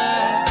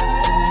tonight.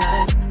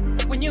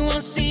 When you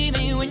won't see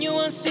me, when you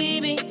won't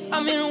see me,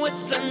 I'm in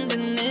West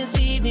London this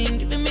evening,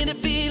 giving me the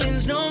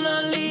feelings, no I'm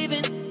not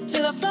leaving,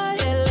 till I fly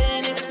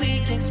LA next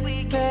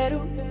weekend.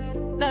 Peru,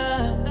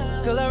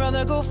 nah, girl I'd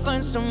rather go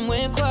find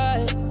somewhere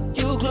quiet.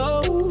 You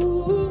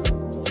glow,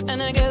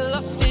 and I get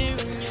lost here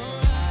in your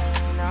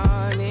eyes.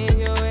 I need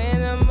you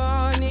in the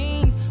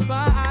morning,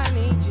 but I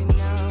need you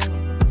now.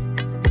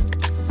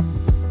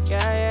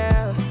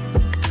 Yeah,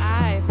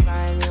 I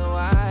find you,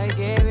 I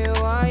give you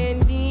all you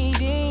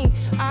needing.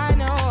 I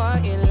know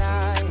what you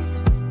like.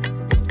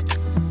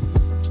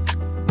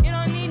 You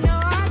don't need no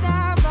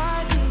other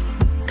body.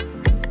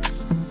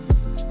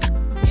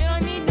 You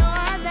don't need no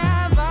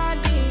other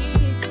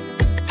body.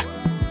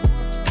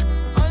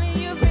 Only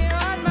you feel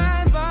on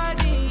my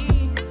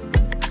body.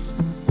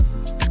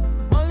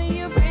 Only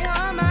you feel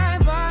on my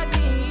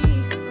body.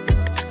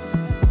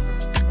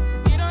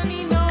 You don't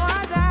need no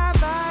other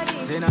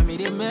body. Say now me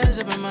they mess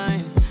up my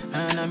mind,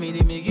 and now me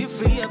they make you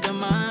free up your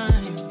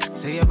mind.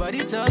 Say your body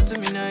talk to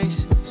me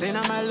nice. Say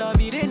now my love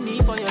you didn't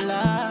need for your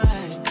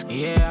life.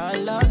 Yeah, our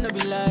love no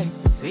be lie.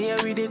 Say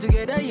yeah we day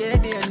together, yeah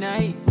day and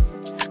night.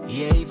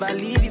 Yeah, if I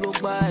leave you go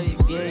by.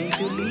 Yeah, if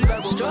you leave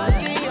I go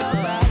stroking your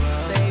body,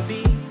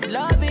 baby.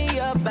 Loving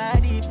your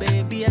body,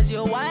 baby. As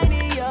you're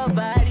whining your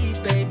body,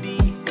 baby.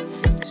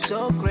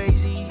 So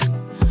crazy.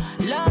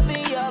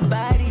 Loving your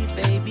body,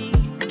 baby.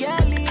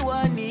 Girl, you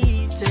want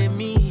need to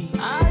me.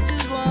 I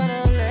just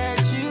wanna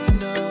let you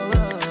know.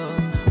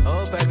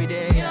 Hope every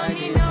day You don't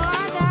need no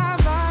other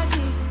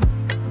body.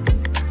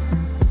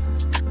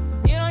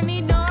 You don't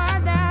need no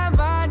other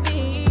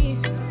body.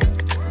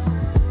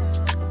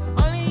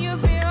 Only you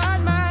feel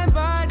on my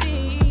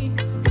body.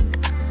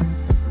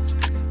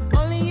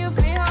 Only you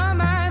feel on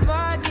my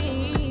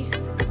body.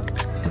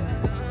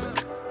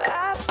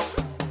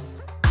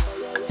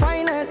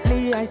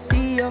 Finally, I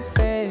see your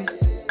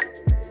face.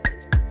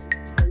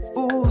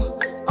 Ooh,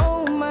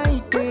 oh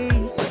my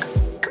days.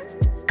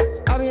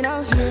 I've been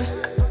out here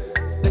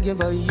looking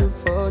for you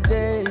for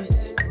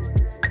days.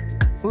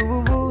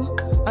 Ooh, ooh,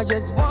 I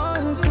just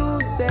want to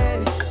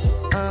say,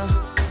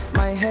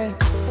 my head,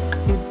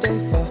 you day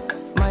for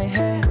my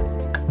head.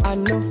 I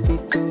know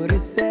fit to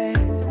reset,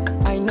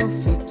 I know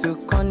fit to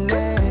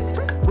connect.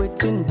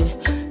 Waiting there,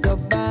 your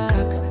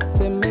back,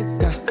 say make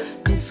a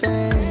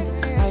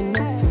defend. I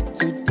know fit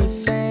to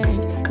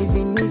defend,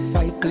 even if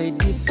I play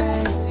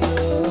defense,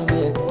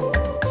 yeah.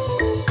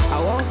 I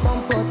won't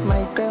comport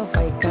myself,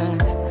 I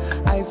can't.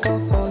 I fall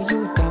for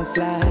you down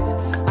flat.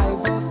 I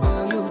fall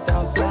for you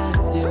down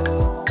flat, yo.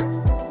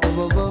 Go,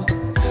 go, go.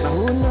 Now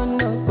who no,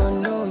 go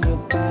know you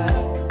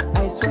bad. I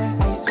swear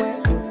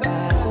you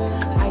bad.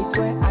 I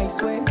swear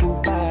you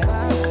bad,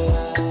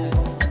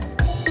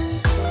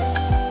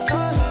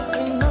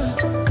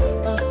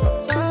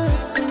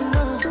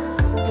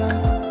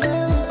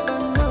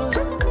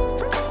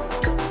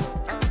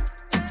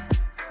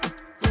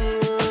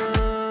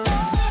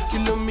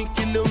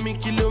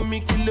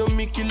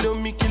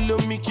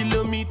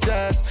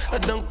 kilometers. I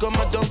don't come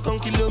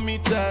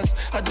kilometers.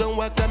 I don't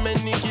walk that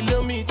many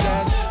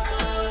kilometers.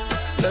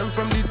 Learn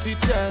from the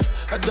teacher.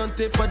 I don't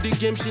take for the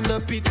game, she no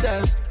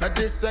pitas. I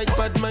decide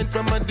bad mind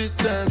from a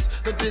distance.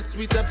 Not this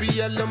sweet, I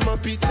be all on my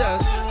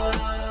pitas.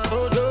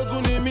 Oh,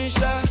 Doguni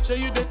Misha, show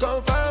you the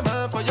confirm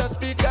for your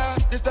speaker.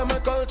 This time I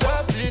call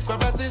chopsticks for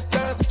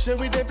assistance. Show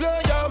we they blow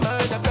your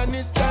mind,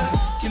 Afghanistan.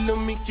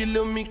 Kilometers.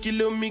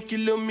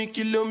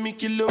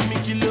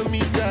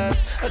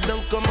 I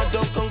don't come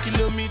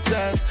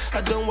kilometers.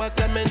 I don't walk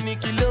that many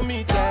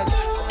kilometers.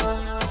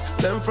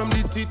 Learn from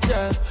the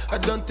teacher. I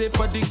don't take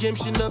for the game,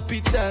 she no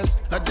pitas.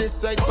 I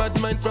decide bad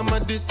mind from a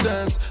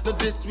distance. Not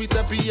this sweet,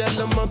 I be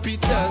all on my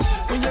pitas.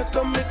 When you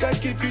come, make I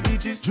give you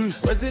digits.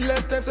 When's the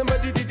last time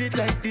somebody did it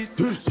like this?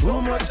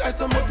 Too much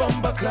ice on my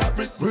bumper clap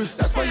wrist.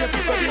 That's why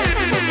everybody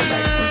hating on me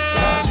like this.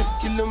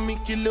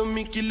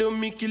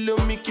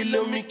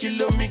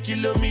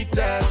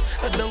 Kilometers.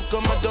 I don't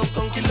come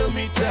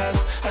kilometers.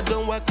 I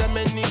don't walk that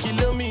many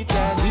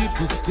kilometers.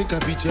 People think I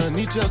be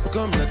Johnny just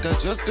come. Like I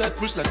just got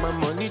rich, like my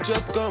money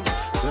just come.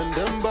 Send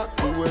them back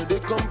to where they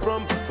come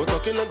from. For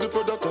talking like the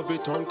product of a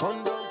torn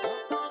condom.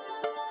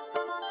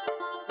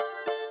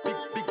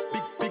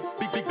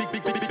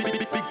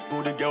 Big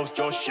booty girls,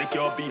 just shake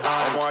your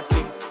behind. One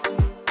thing.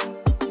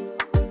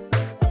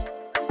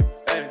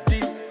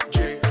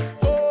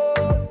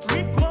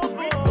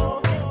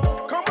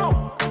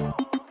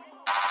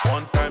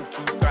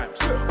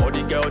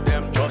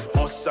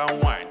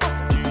 And wine.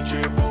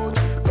 DJ Boots,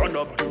 turn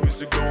up the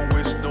music, don't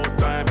waste no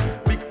time.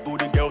 Big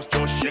booty girls,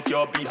 just shake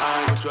your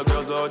behind. Your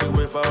girls all the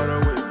way far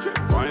away.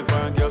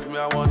 Fine girls, me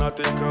I wanna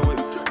take away.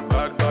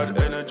 Bad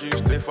energy,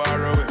 stay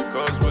far away.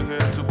 Cause we're here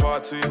to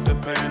party, the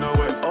pain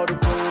away. All the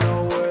pain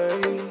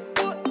away.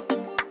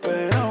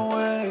 Pain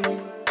away.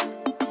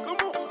 Come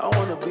on. I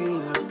wanna be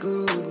in a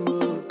good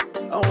mood.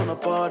 I wanna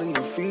party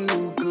and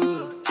feel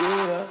good.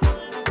 Yeah.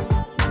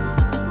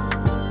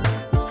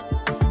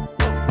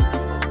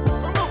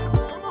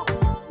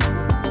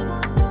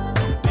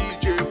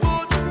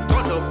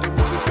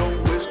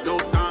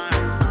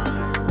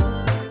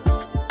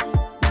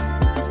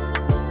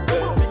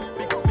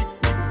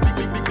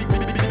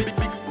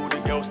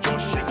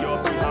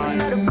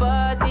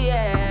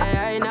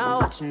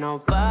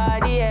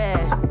 Nobody,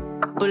 yeah.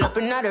 Pull up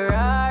another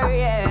Rari,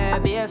 yeah.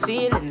 Bare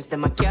feelings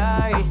that I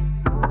carry.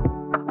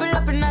 Pull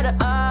up another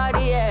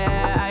Audi,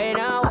 yeah. I ain't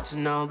not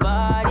watching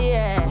nobody,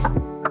 yeah.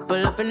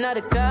 Pull up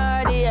another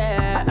card,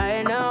 yeah. I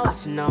ain't not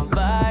watching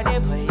nobody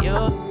but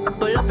you.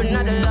 Pull up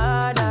another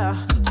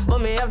Lada.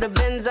 Put me off the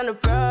Benz and the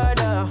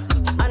Prada.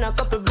 And a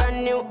couple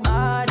brand new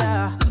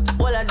order.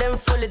 All of them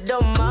fully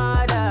don't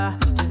matter.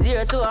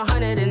 0 to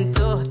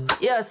 102.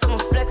 Yeah, so I'ma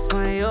flex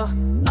on you.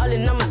 All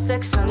in on my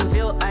section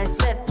view, I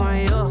set on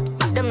you.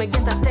 Then me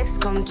get a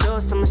text come true,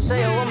 so I'ma show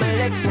you what my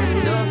legs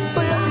can do.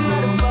 Pull up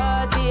another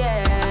party,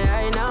 yeah.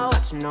 I ain't not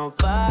watching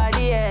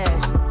nobody, yeah.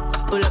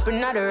 Pull up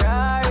another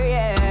Rari,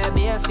 yeah.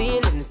 Bare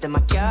feelings that I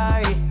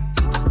carry.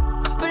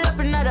 Pull up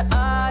another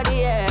Audi,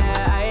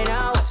 yeah. I ain't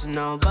not watching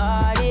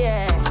nobody,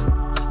 yeah.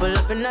 Pull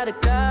up another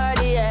card,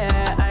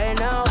 yeah. I ain't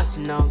not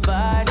watching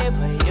nobody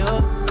but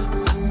you.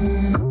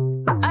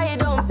 I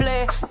don't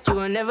play, you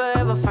will never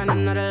ever find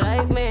another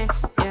like me,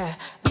 yeah.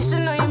 You should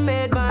know you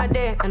made my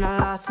day, and I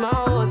lost my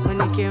horse when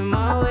you came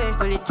my way.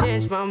 But it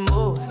changed my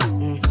mood,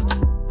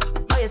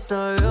 Oh, you're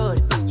so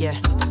rude, yeah.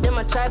 Then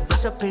I try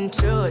push up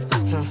intrude,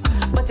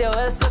 but you're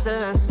well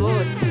subtle and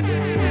smooth,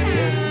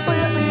 yeah. Pull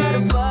up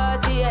another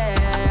party,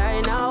 yeah. I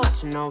ain't not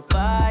watching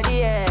nobody,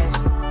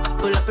 yeah.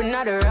 Pull up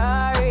another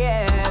Rari,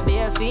 yeah.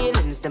 Bare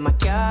feelings that I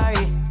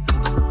carry.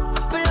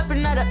 Pull up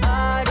another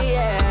Audi,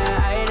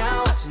 yeah. I ain't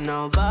not watching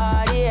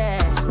nobody,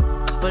 yeah.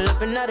 Pull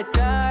up another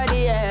card,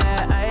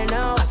 yeah. I ain't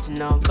not watching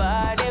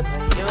nobody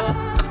but you.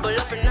 Pull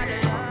up another.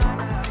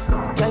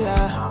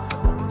 Yeah.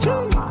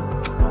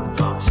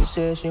 She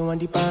says she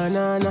want the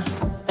banana.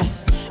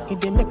 It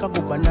dey make her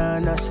go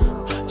bananas.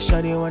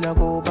 Shawty wanna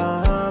go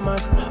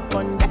Bahamas.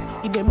 One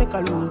that it dey make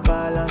her lose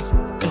balance.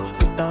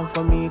 Put down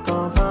for me,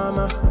 come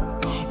farmer.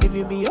 If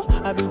you be yo,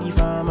 I be the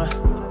farmer.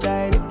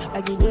 Tried it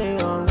like it day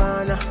on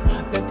Ghana.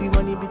 Let the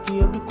money be to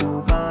you, be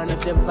cool, man.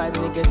 If the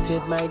vibe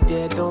negative, my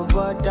dear, don't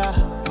bother.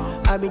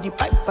 I be the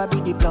pipe, I be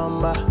the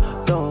plumber.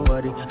 Don't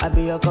worry, I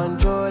be your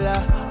controller.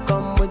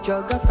 Come with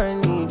your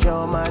girlfriend, need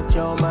your match,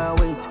 your my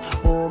weight.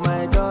 Oh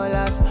my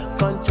dollars,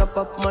 come chop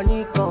up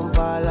money, come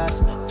palace.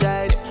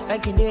 Tried it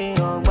like it day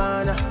on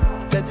Ghana.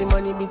 Let the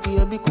money be to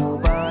you, be cool,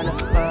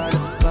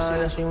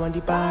 banana. She want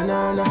the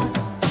banana.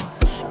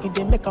 It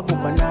dey make her go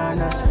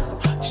bananas.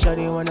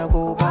 Shawty wanna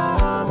go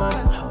Bahamas.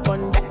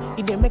 One that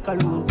it dey make her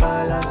lose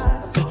balance.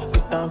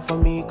 Put down for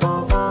me,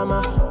 come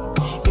farmer.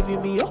 If you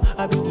be yo,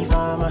 I be the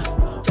farmer.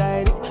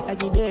 Tried it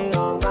like it day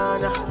on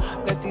Ghana.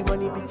 Let the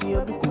money be to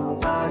you, be cool,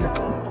 banana.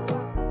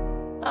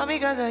 All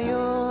because of you,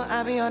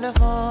 I be on the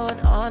phone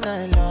all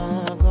night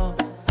long. Oh.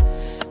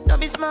 Don't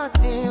be smart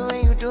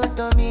when you do it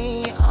to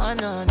me. Oh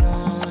no.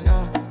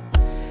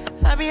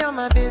 I be on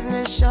my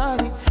business,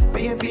 shawty,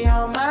 but you be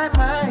on my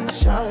mind,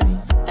 shawty.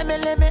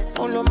 Let me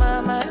all of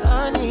my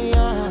honey,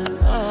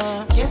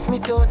 Kiss me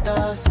to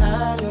the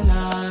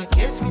cellular,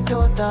 kiss me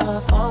to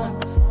the phone.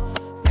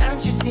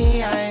 Can't you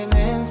see I'm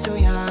into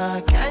ya?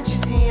 Can't you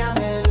see I'm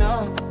in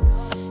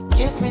love?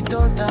 Kiss me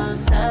to the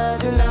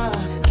cellular,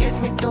 kiss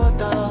me to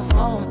the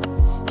phone.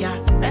 Yeah,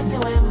 messing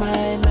with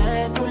my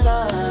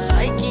medulla,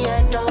 I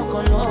can't talk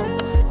alone.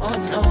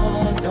 Oh no.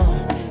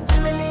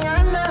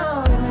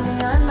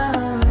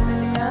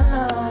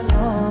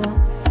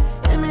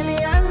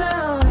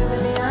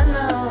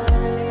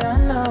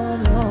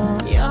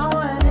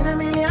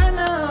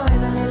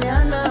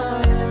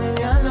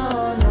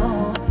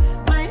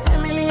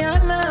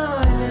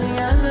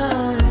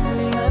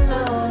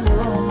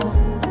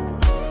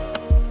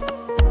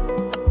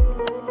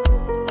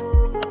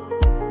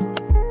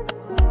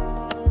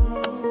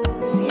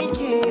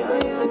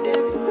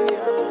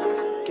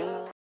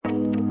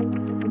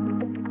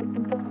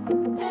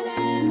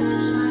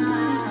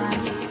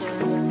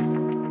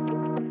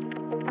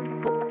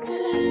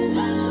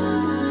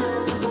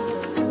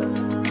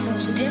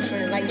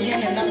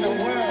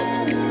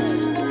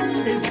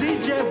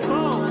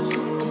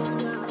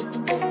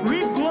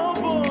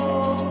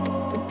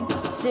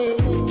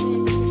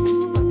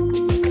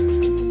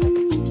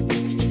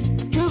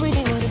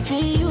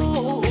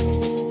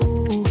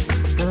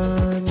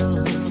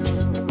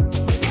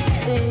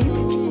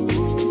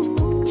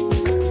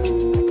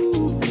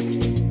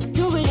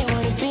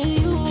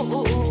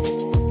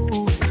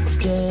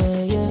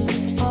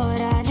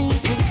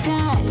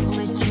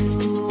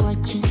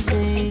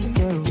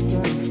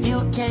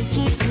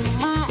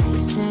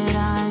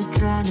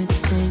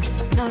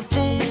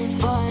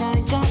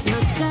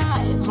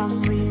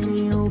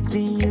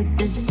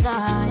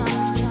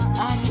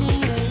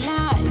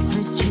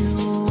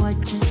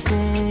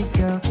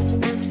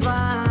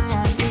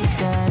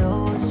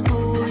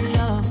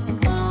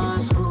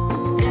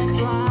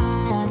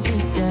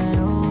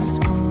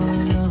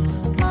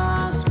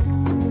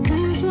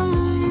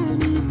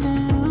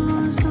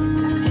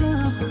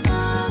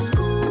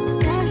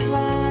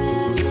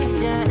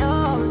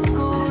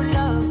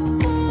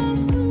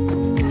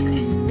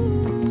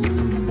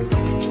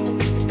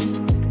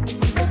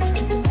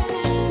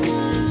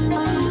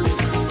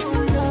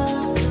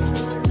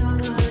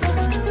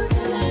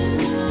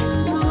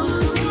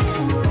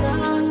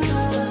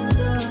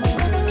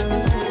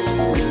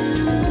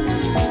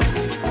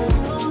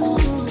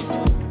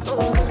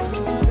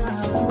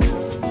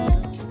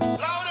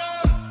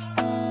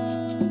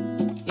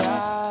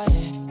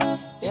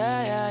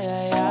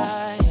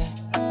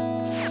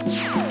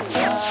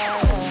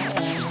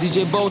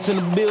 DJ Bolt in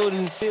the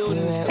building. We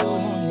were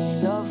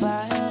only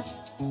lovers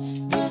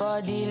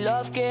before the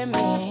love came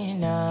in.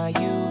 Now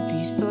you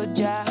be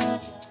soldier.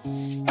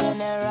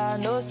 General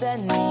no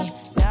send me.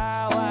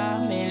 Now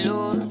I'm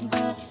alone.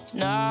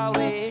 Now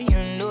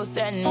you no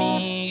send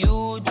me.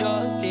 You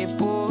just a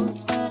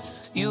pose.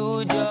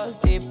 You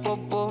just a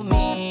popo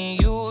me.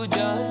 You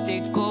just a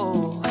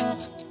go.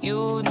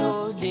 You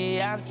know they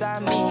answer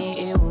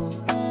me. Ewo,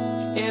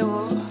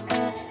 ewo,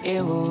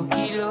 ewo,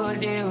 kilo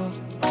deo.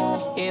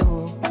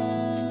 Ewo,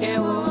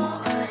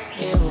 ewo,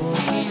 ewo,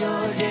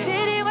 kilo deo.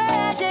 See the way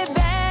I dey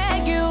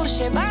beg you,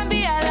 she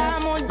bambi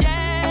alamu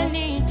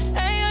Jenny.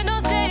 And you know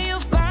say you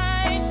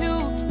fine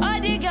too. All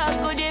the girls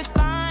go they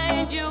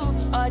find you.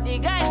 All the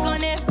guys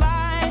gonna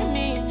find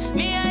me.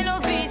 Me I no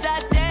fit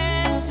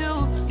attend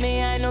to.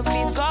 Me I no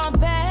fit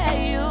compare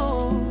you.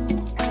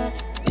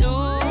 You,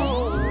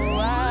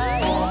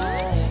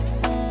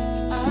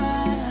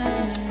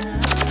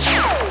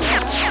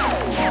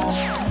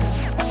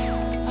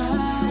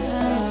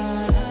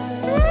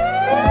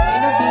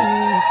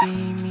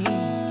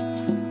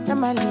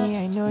 normally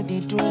I know they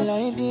do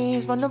like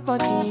this, but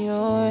nobody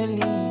only.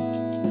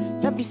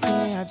 Don't be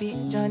say I be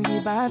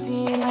Johnny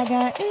Batty. I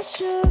got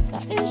issues.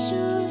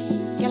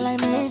 Girl, I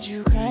made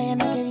you cry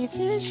and I gave you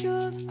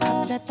tissues.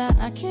 After that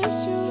I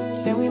kissed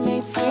you. Then we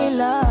made sweet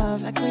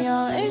love like we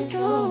always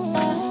do.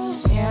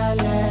 See I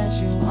let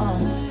you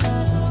on.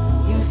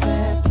 You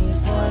said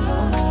before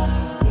long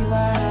we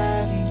were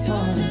having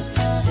fun.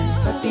 Then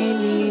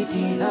suddenly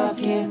the love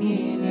came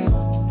in.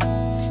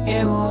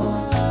 Ewo,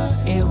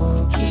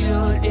 ewo,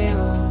 kilo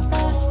deo.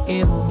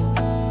 Ewo,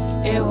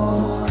 ewo,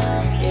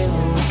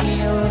 ewo,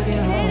 kilo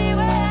deo. See the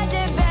way I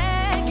dey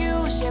beg you,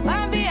 she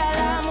bambi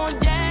alamu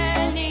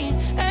Jenny.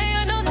 And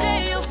you know say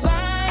you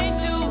fine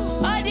too.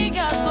 All the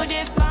girls go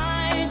they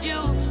find you.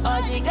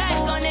 All the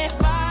guys gonna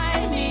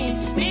find me.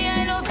 Me I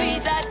no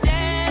fit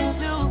attend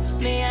to.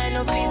 Me I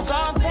no fit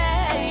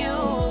compare you.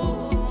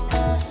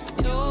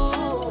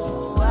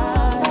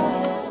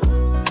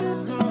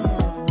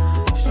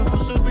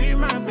 Supposed to be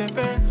my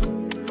baby.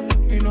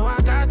 You know I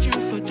got you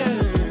for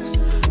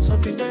days.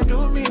 Something they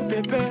do me,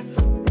 baby.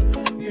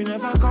 You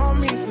never call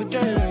me for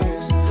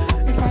days.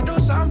 If I do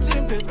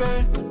something,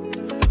 baby,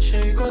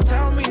 sure you go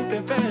tell me,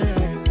 baby.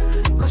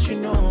 Cause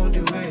you know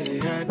the way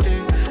I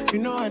did. You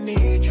know I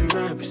need you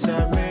right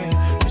beside me.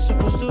 You're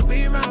supposed to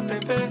be my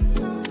baby.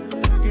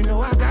 You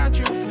know I got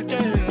you for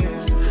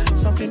days.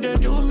 Something they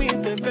do me,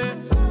 baby.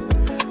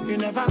 You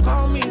never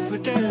call me for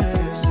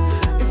days.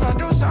 If I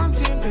do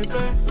something,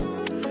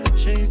 baby,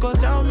 sure you go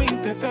tell me,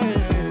 baby.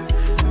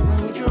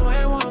 Would you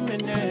wait 1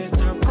 minute?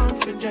 I'm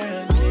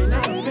confident in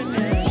our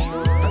finish.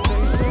 I tell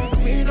you, say,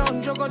 me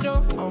don't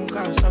jogodo. On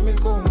cast, I'm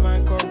go, my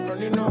God,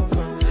 running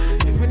over.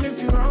 Even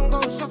if you wrong, go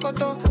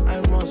sokoto.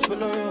 I must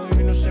follow you.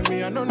 You know, see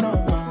me, I don't know,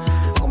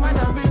 man. Come on,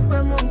 I be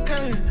a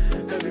monkey.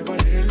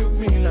 Everybody, they look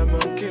me like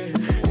monkey.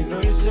 You know,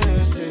 you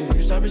say,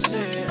 you sabi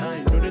say.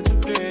 I know that to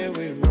play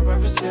with my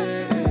brother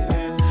say.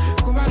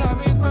 Come on, I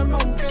be a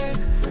monkey.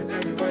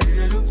 Everybody,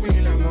 they look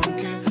me like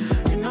monkey.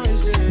 You know, you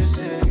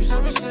say, you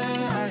sabi say.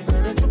 I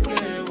know that to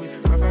play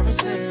with my brother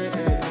say.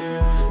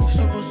 You're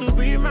supposed to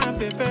be my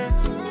baby.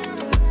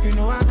 You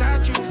know I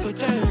got you for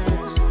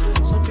days.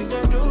 Something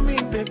that do me,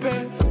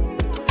 baby.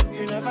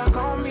 You never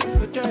call me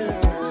for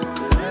days.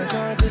 My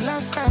girl, the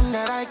last time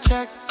that I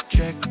checked.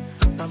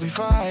 Now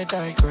before I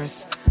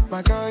digress,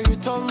 my girl, you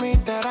told me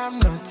that I'm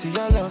not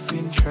your love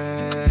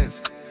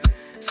interest.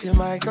 See,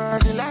 my girl,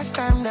 the last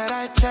time that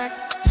I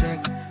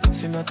checked.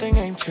 See, nothing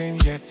ain't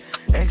changed yet,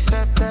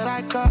 except that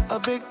I got a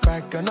big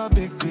bag and a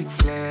big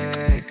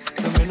flag.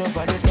 Don't be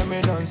nobody tell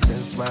me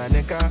nonsense, my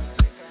nigga.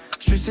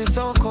 Streets is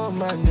so cold,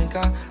 my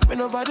nigga. May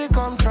nobody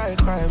come try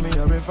cry me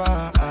a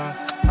river.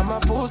 I'ma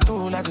pull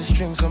through like the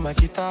strings on my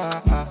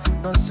guitar.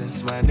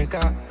 Nonsense, my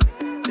nigga.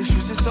 The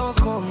streets is so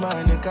cold, my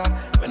nigga.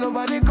 May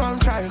nobody come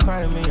try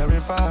cry me a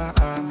river.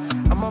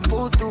 I'ma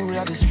pull through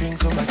like the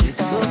strings on my guitar.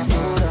 It's so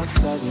cold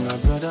outside, my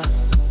brother.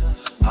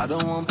 I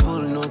don't want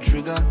pull no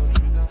trigger.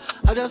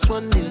 I just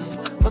want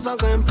live, but I'm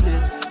going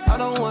place. I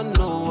don't want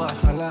no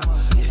wahala.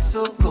 It's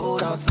so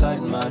cold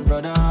outside, my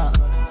brother.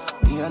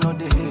 Me, I know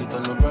they hate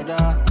on no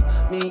brother.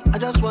 Me, I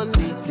just want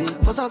live,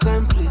 but I'm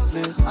going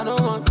places. I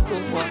don't want no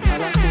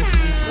wahala.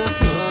 It's so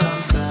cold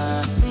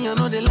outside. Me, I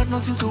know they let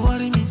nothing to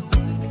worry me.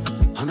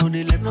 I know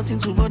they let nothing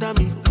to bother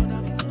me.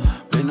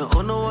 Me no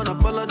owe no one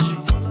apology.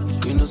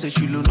 You know say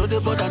she no they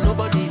bother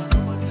nobody.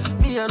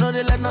 Me, I know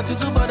they let nothing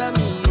to bother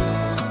me.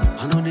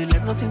 I know they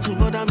let nothing to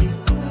bother me.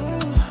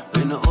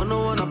 Me no owe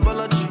no one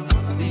apology.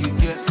 Do you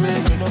get me?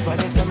 May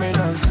nobody tell me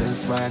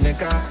nonsense, my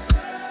nigga.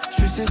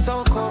 Streets is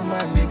so cold,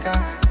 my nigga.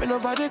 May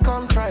nobody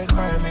come try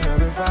cry me a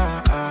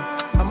river.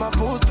 I'ma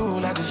pull through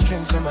like the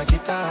strings on my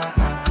guitar.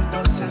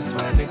 Nonsense,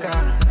 my nigga.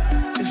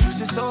 The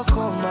streets is so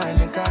cold, my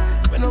nigga.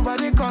 May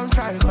nobody come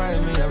try cry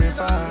me a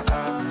river.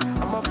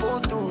 I'ma pull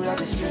through like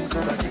the strings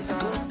on my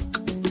guitar.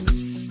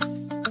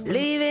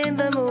 Leaving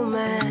the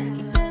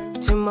moment,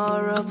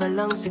 tomorrow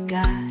belongs to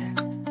God.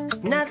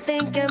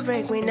 Nothing can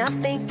break me,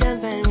 nothing can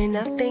bend me,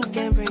 nothing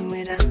can bring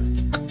me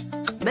down.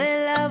 But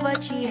love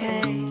what you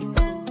hate,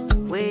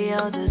 We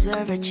all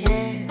deserve a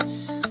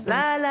chance.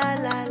 La la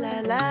la la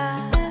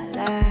la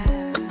la.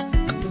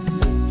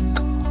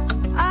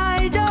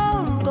 I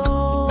don't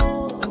go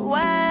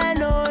where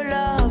no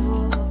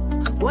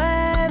love,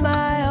 where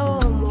my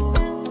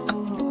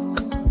home.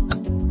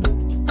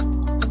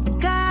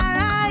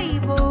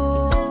 Caraibo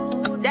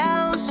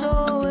down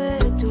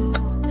Soweto,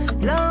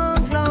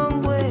 long,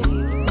 long way.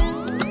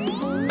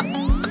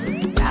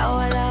 La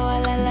wala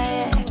wala la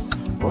yeah,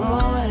 wala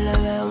wala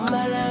wala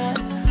wala.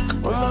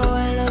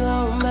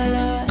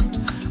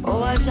 Oh,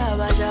 what's up,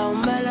 oh, yo,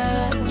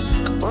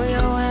 oh,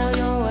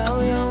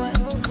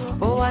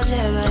 what's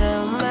up,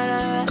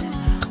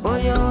 oh,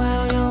 yo,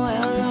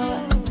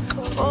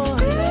 oh,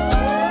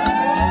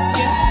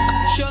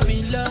 yeah, show me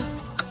love.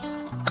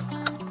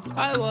 I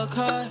work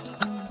hard,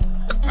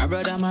 my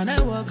brother man, I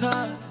work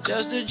hard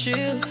just to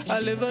chill. I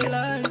live a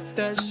life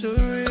that's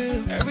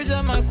surreal. Every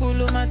time I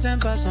cool my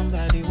temper,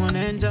 somebody wanna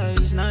enter.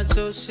 It's not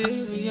so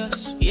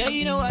serious. Yeah,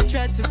 you know I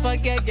try to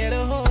forget, get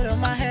a hold on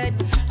my head.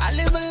 I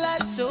live a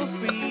life so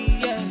free,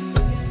 yeah.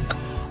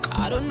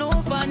 I don't know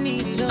if I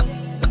need it all,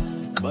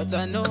 but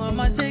I know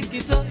I'ma take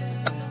it up.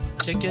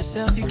 Check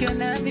yourself, you can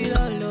have it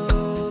all,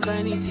 love.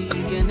 Vanity,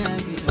 you can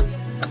have it all.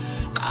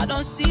 I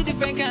don't see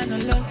different kind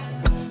of love,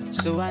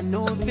 so I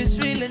know if it's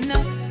real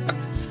enough.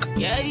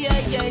 Yeah, yeah,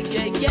 yeah,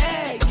 yeah,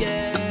 yeah,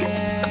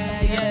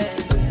 yeah, yeah.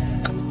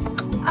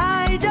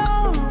 I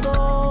don't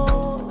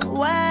go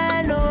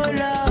where no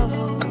love,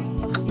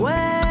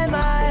 where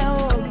my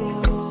home.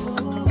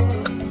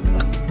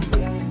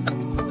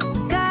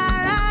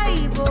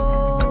 Caraibo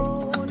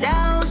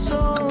down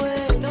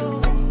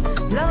Soweto,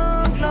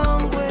 long,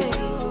 long way.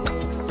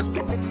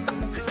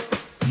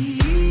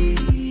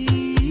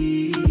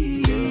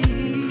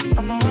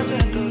 I'm a watch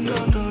it, do.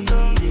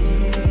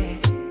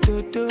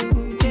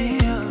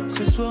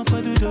 Ce soir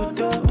pas de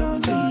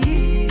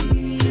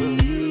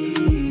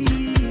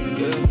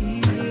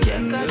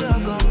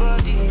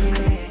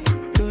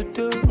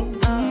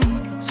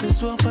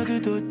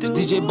do.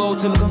 DJ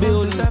Bolt in the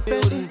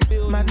building.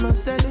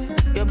 Mademoiselle,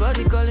 your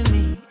body calling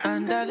me,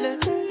 andale.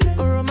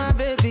 Oh my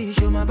baby,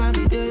 show my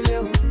baby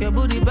daily. Your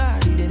booty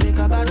body, they make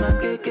a bad man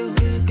cake.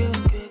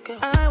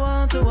 I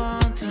want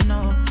to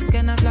know,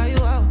 can I fly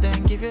you out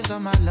and give you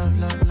some my love?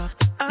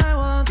 I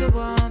want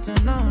to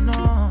know,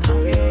 no.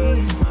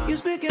 Yeah. You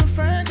speak in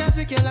French, I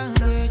speak your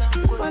language.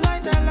 Well, I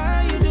tell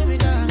lie, you do me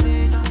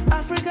damage.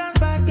 African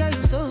bad girl,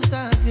 you so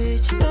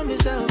savage. Don't be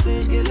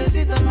selfish, girl, let's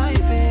sit on my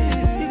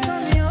face. You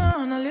got me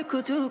on a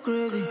little too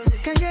crazy.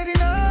 Can't get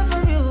enough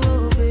of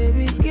you,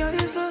 baby. Girl,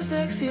 you're so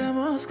sexy, I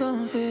must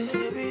confess.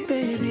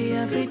 Baby,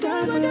 every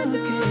time for your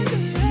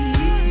case.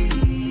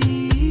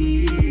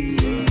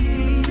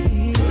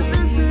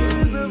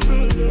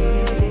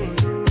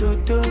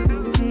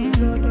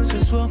 Ce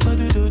soir pas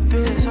de dodo.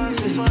 Ce soir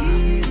pas de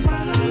dodo.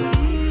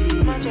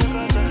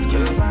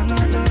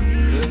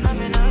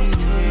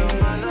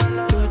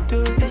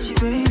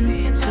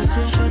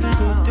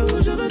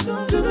 Je vais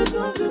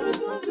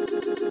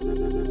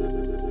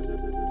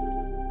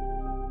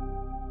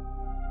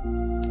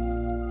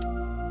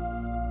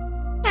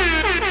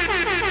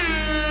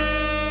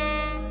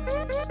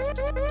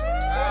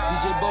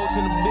DJ Bolt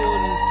in the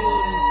building.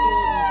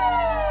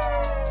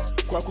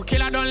 Kwaku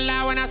killer don't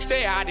lie when I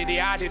say I did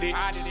it.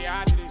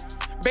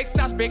 Big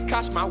stars, big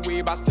cash my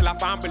way, but still I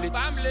family.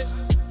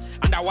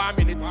 Under 1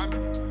 minute,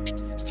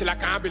 still I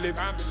can't believe.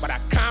 But I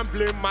can't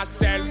blame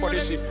myself for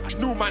this shit. I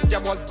knew man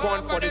them was born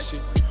for this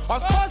shit.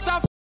 Of course I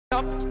f***ed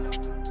up.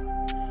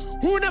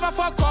 Who never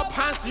fuck up,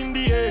 hands in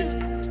the air?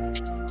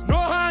 No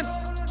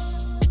hands,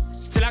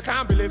 still I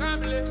can't believe.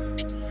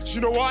 You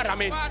know what I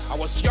mean? I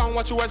was young,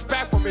 what you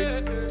expect from me?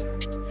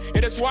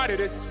 It is what it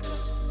is.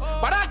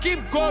 But I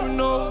keep going,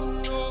 no.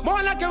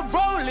 More like a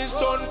rolling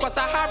stone, cause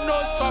I have no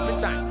stopping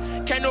time.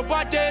 Can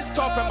nobody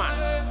stop a man?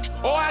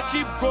 Oh, I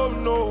keep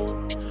going, no.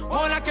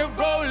 More like a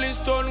rolling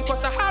stone,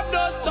 cause I have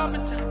no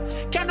stopping time.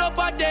 Can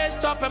nobody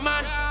stop a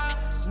man?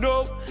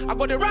 No, I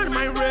gotta run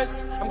my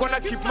race. I'm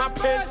gonna keep my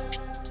pace.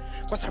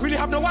 Cause I really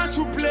have no one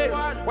to play.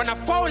 When I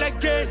fall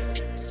again,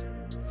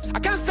 I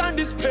can't stand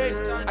this pain.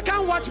 I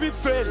can't watch me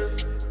fail.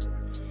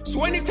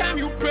 So anytime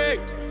you pray,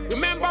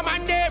 remember my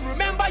name,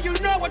 remember you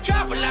know a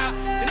traveler.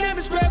 The name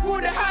is Greg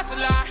Wood, the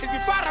hustler. He's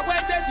been far away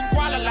chasing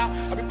Kuala.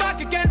 I'll be back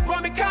again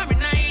from me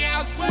coming.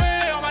 I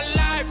swear on my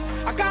life,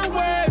 I can't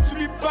wait to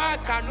be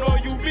back. I know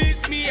you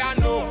miss me, I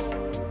know.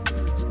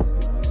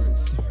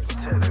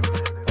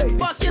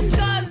 Fuck your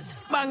skull,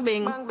 bang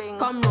bing.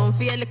 Come round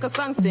for your little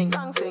song sing.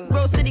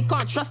 Bro said he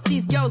can't trust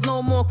these girls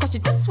no more, cause she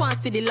just wants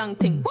to see the long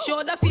thing.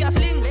 Show that for your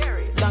fling,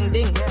 dang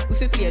ding. We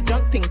fi play a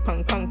drunk ping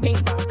pong pong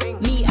ping.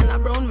 Me and a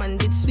brown man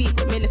did sweet,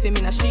 but me left him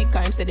in a street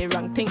car, him said the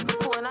wrong thing.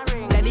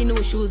 Daddy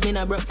no shoes, me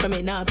na broke from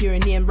it now. Pure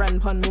name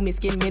brand pun, no me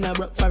skin, me na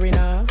broke for it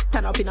now.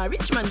 Turn up in a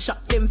rich man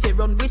shop, them fi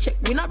run, we check,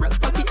 we na broke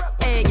pocket.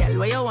 Hey, girl,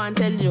 what you want?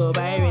 Tell Joe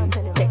Byron.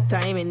 Take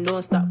time and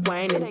don't stop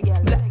whining.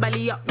 Black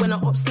belly up when I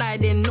up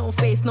sliding. No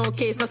face, no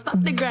case, no stop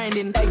the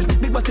grinding. Hey,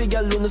 big body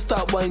girl, don't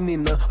stop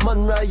whining.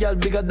 Man royal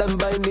bigger than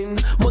binding.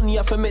 Money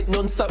have to make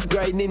non-stop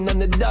grinding. And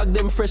the dog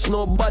them fresh,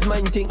 no bad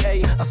mind thing.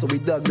 Hey, I saw we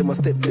dog them a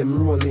step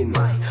them rolling.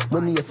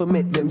 Money have to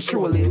make them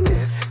trolling.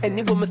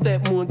 Any woman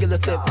step moon, get a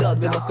step dog.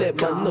 Them a step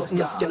man,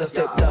 enough get a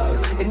step dog.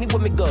 Any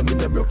woman go, me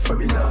never broke for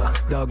me now.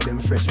 Dog them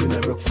fresh, me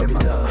never broke for me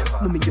now.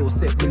 Mommy yo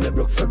set, me never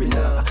broke for me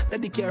now.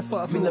 Daddy care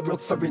fast, me never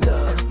broke for me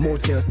now.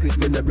 Mouth can't sleep,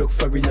 me never broke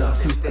for me now.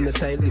 Face and the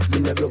tight lip, me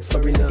never broke for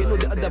me now. You know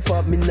the other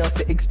part, me now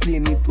for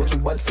explain it. Watch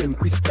your bad friend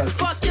Crystal.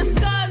 Fuck your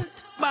stunt.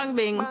 Bang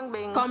bing,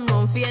 come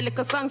round for your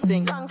little song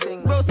sing.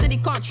 Bro said he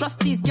can't trust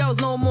these girls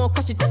no more,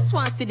 cause she just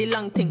want to see the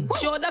long thing.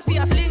 Show that for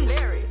your fling,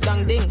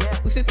 dang ding.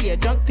 We fi play a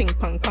drunk ping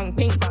pong pong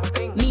ping.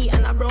 Me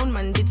and a brown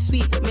man did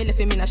sweet, but me left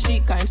him in a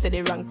street car, him said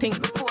the wrong thing.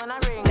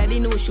 Daddy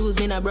no shoes,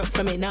 me na broke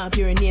from it now.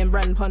 Pure name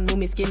brand pun, no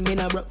me skin, me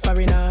na broke for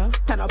it now.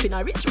 Turn up in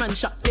a rich man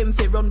shop, them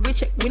fi run, we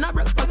check, we na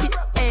broke pocket.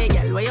 Hey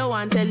girl, what you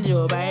want? Tell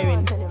Joe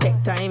Byron.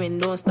 Take time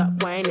and don't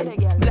stop whining.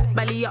 Black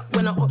belly up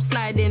when I up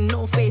sliding.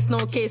 No face,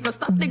 no case, no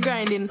stop the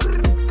grinding.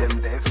 Them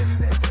deaf.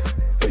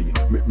 Hey,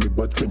 make me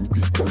bad friend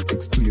Crystal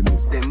explain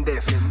it. Them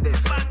deaf.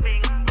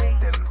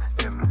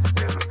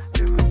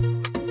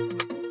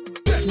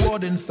 This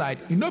word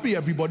inside, it no be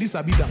everybody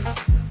sabi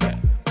dance. Hey.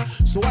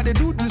 So I dey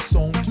do this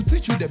song to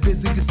teach you the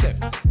basic step.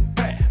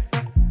 Hey.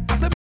 I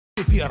say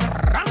if you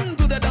run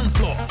to the dance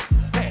floor,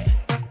 hey,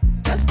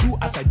 just do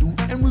as I do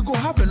and we go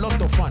have a lot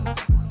of fun.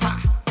 Ha.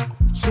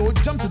 So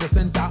jump to the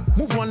center,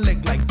 move one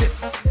leg like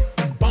this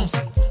and bounce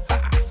it.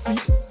 Ha. See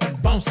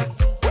and bounce it.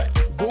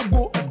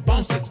 Go and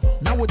bounce it.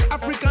 Now with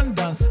African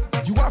dance,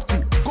 you have to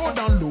go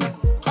down low,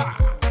 ha,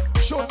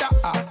 shoulder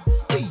up,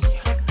 hey,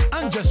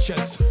 and just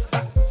chest.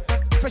 Ha.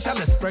 Facial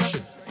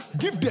expression.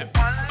 Give them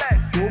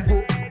go.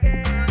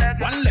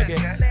 One leg,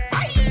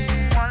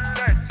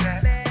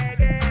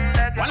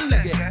 one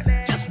leg,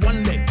 just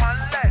one leg,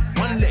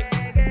 one leg.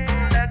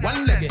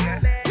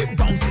 Keep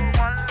bouncing.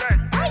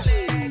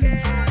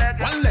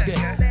 One leg.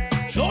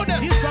 Show them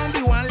this one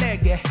be one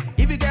leg.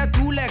 If you get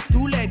two legs,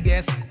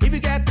 yes. If you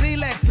get three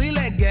legs,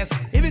 yes.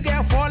 If you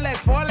get four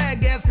legs,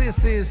 yes.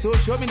 So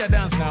show me the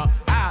dance now.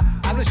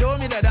 I say show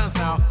me the dance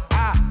now.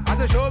 I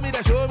say show me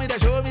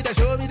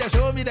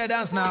the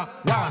dance now.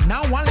 Wow,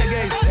 now one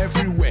leg is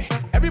everywhere.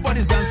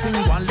 Everybody's dancing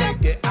one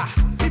leg.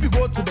 If you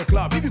go to the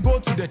club, if you go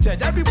to the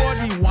church,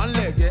 everybody one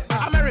leg.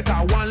 America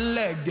one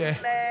leg.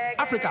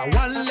 Africa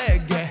one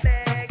leg.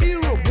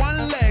 Europe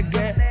one leg.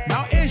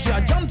 Now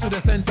Asia jump to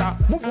the center,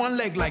 move one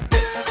leg like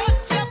this.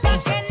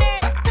 Bounce it.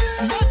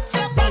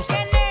 Bounce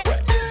it.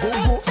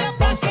 Go,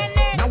 bounce it.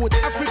 Now with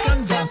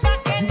African dance,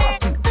 you have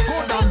to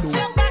go down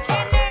low,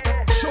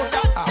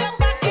 shoulder up,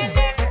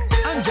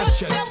 and just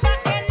chest.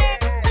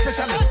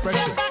 Facial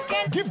expression.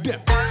 Give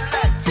them go.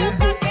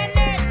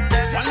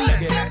 One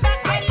leg.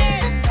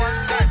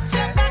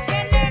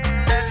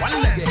 One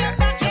leg.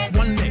 Just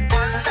one leg.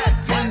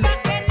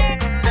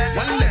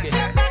 One leg.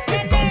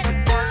 Keep bouncing.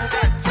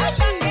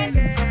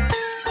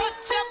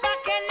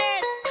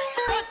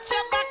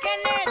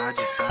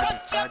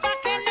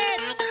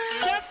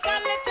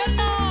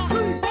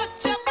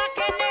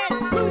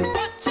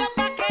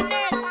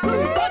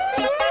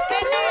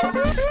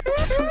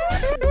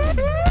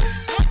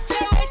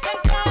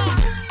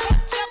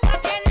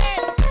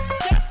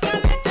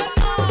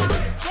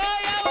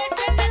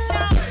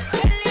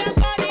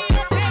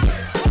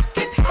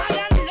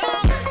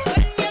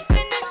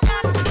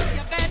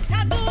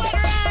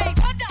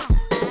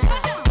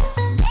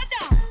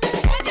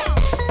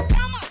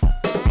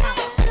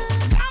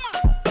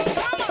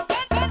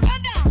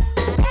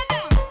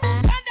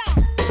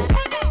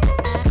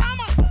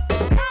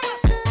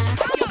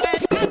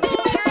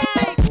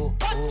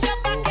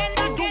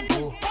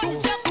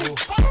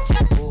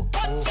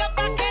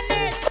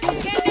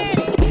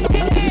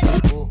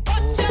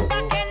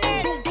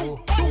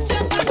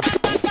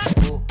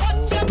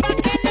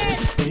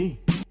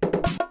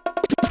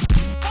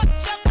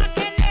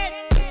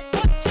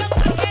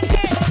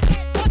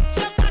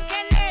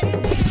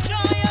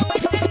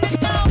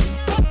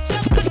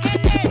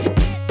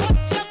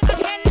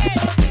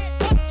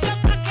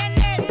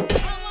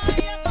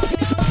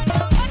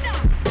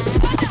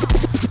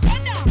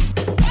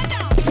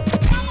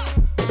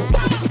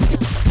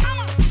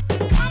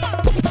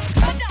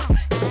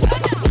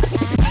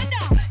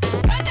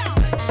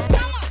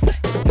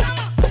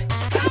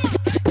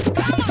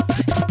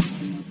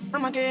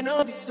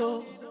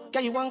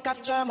 Girl, you want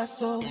capture my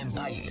soul.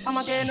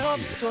 I'ma get no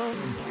so.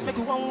 Make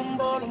you one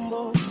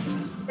lumbo.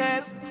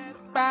 Better,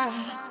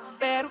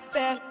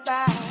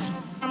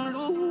 I'm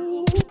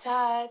loose.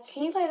 Touch.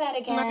 Can you play that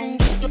again? I'm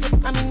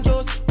in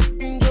Josie,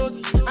 I'm in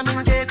Josie, I'm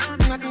in Josie,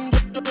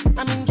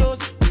 I'm in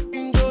Josie.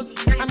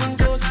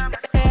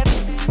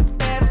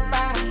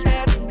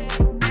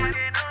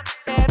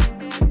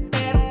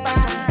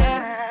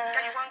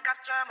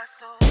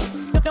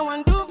 Don't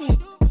want do me.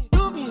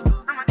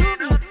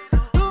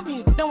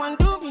 Don't want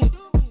do me.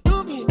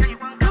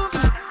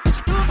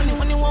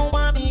 When you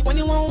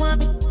won't want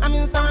me, I'm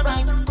in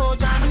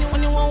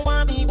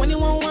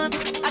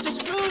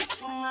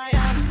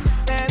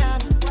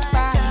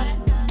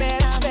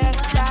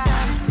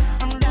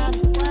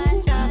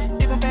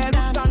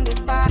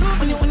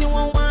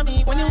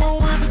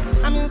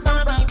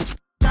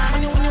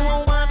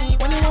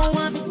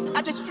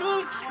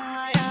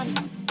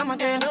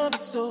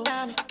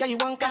Yeah, you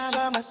want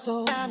capture my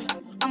soul.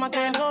 I'ma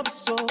get no be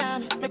so.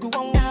 Make you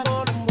want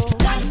more.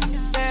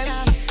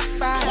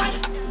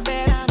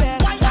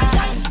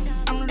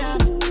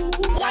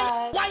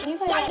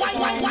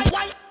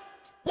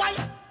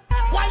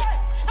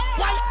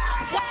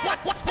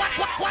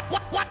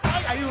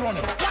 Why are you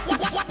running?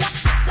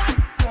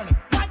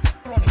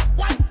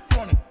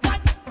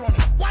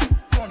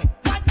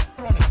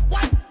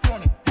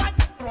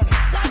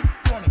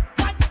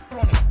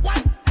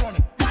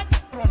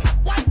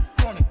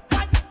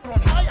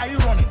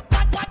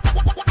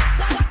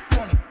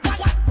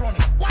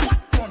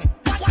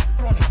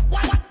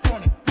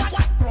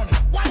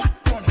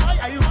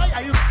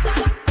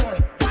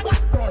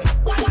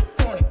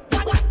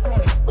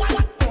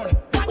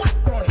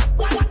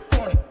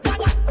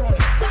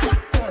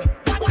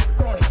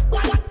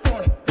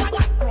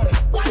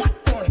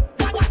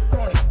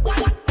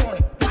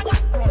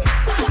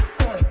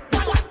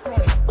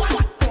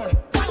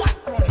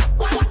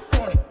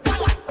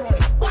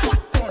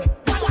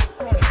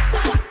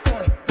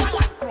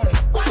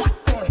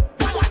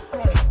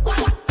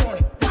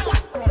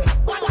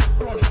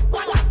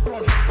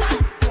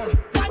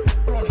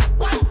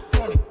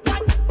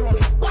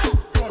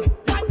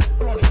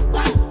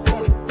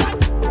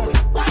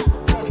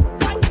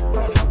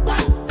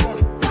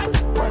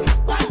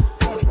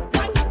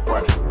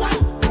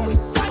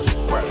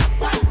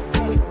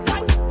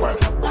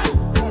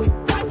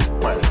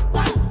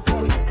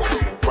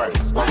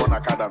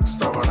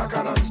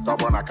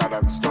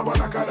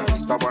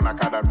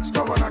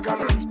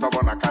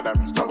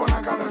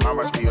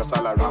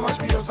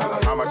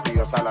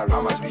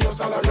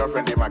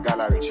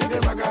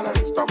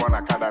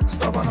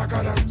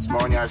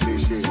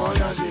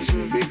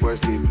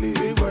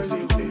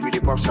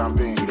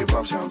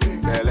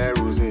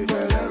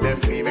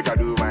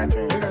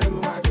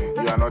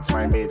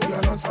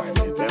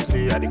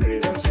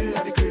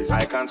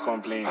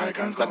 Complain. You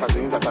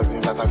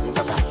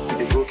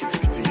dey go kitty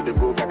kitty, you dey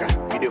go gaga.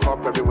 You dey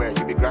hop everywhere,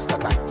 you be grass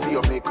cutter. See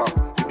your makeup,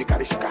 you be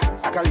karishika.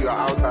 I carry you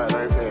outside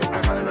very fair.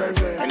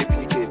 Any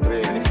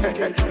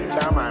PK3,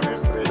 Chama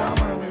Mesre.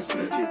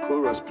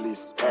 Chorus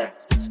please.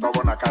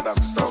 Stubborn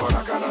academy, stubborn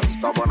academy,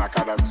 stubborn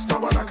academy,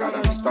 stubborn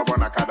academy,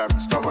 stubborn academy,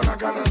 stubborn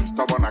academy,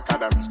 stubborn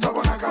academy,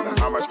 stubborn academy.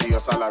 How much be your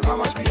salary? How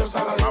much be your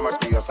salary? How much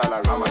be your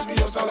salary? How much be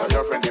your salary?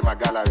 Your friend in my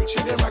gallery, she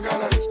in my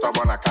gallery.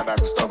 Stubborn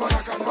academy, stubborn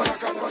academy.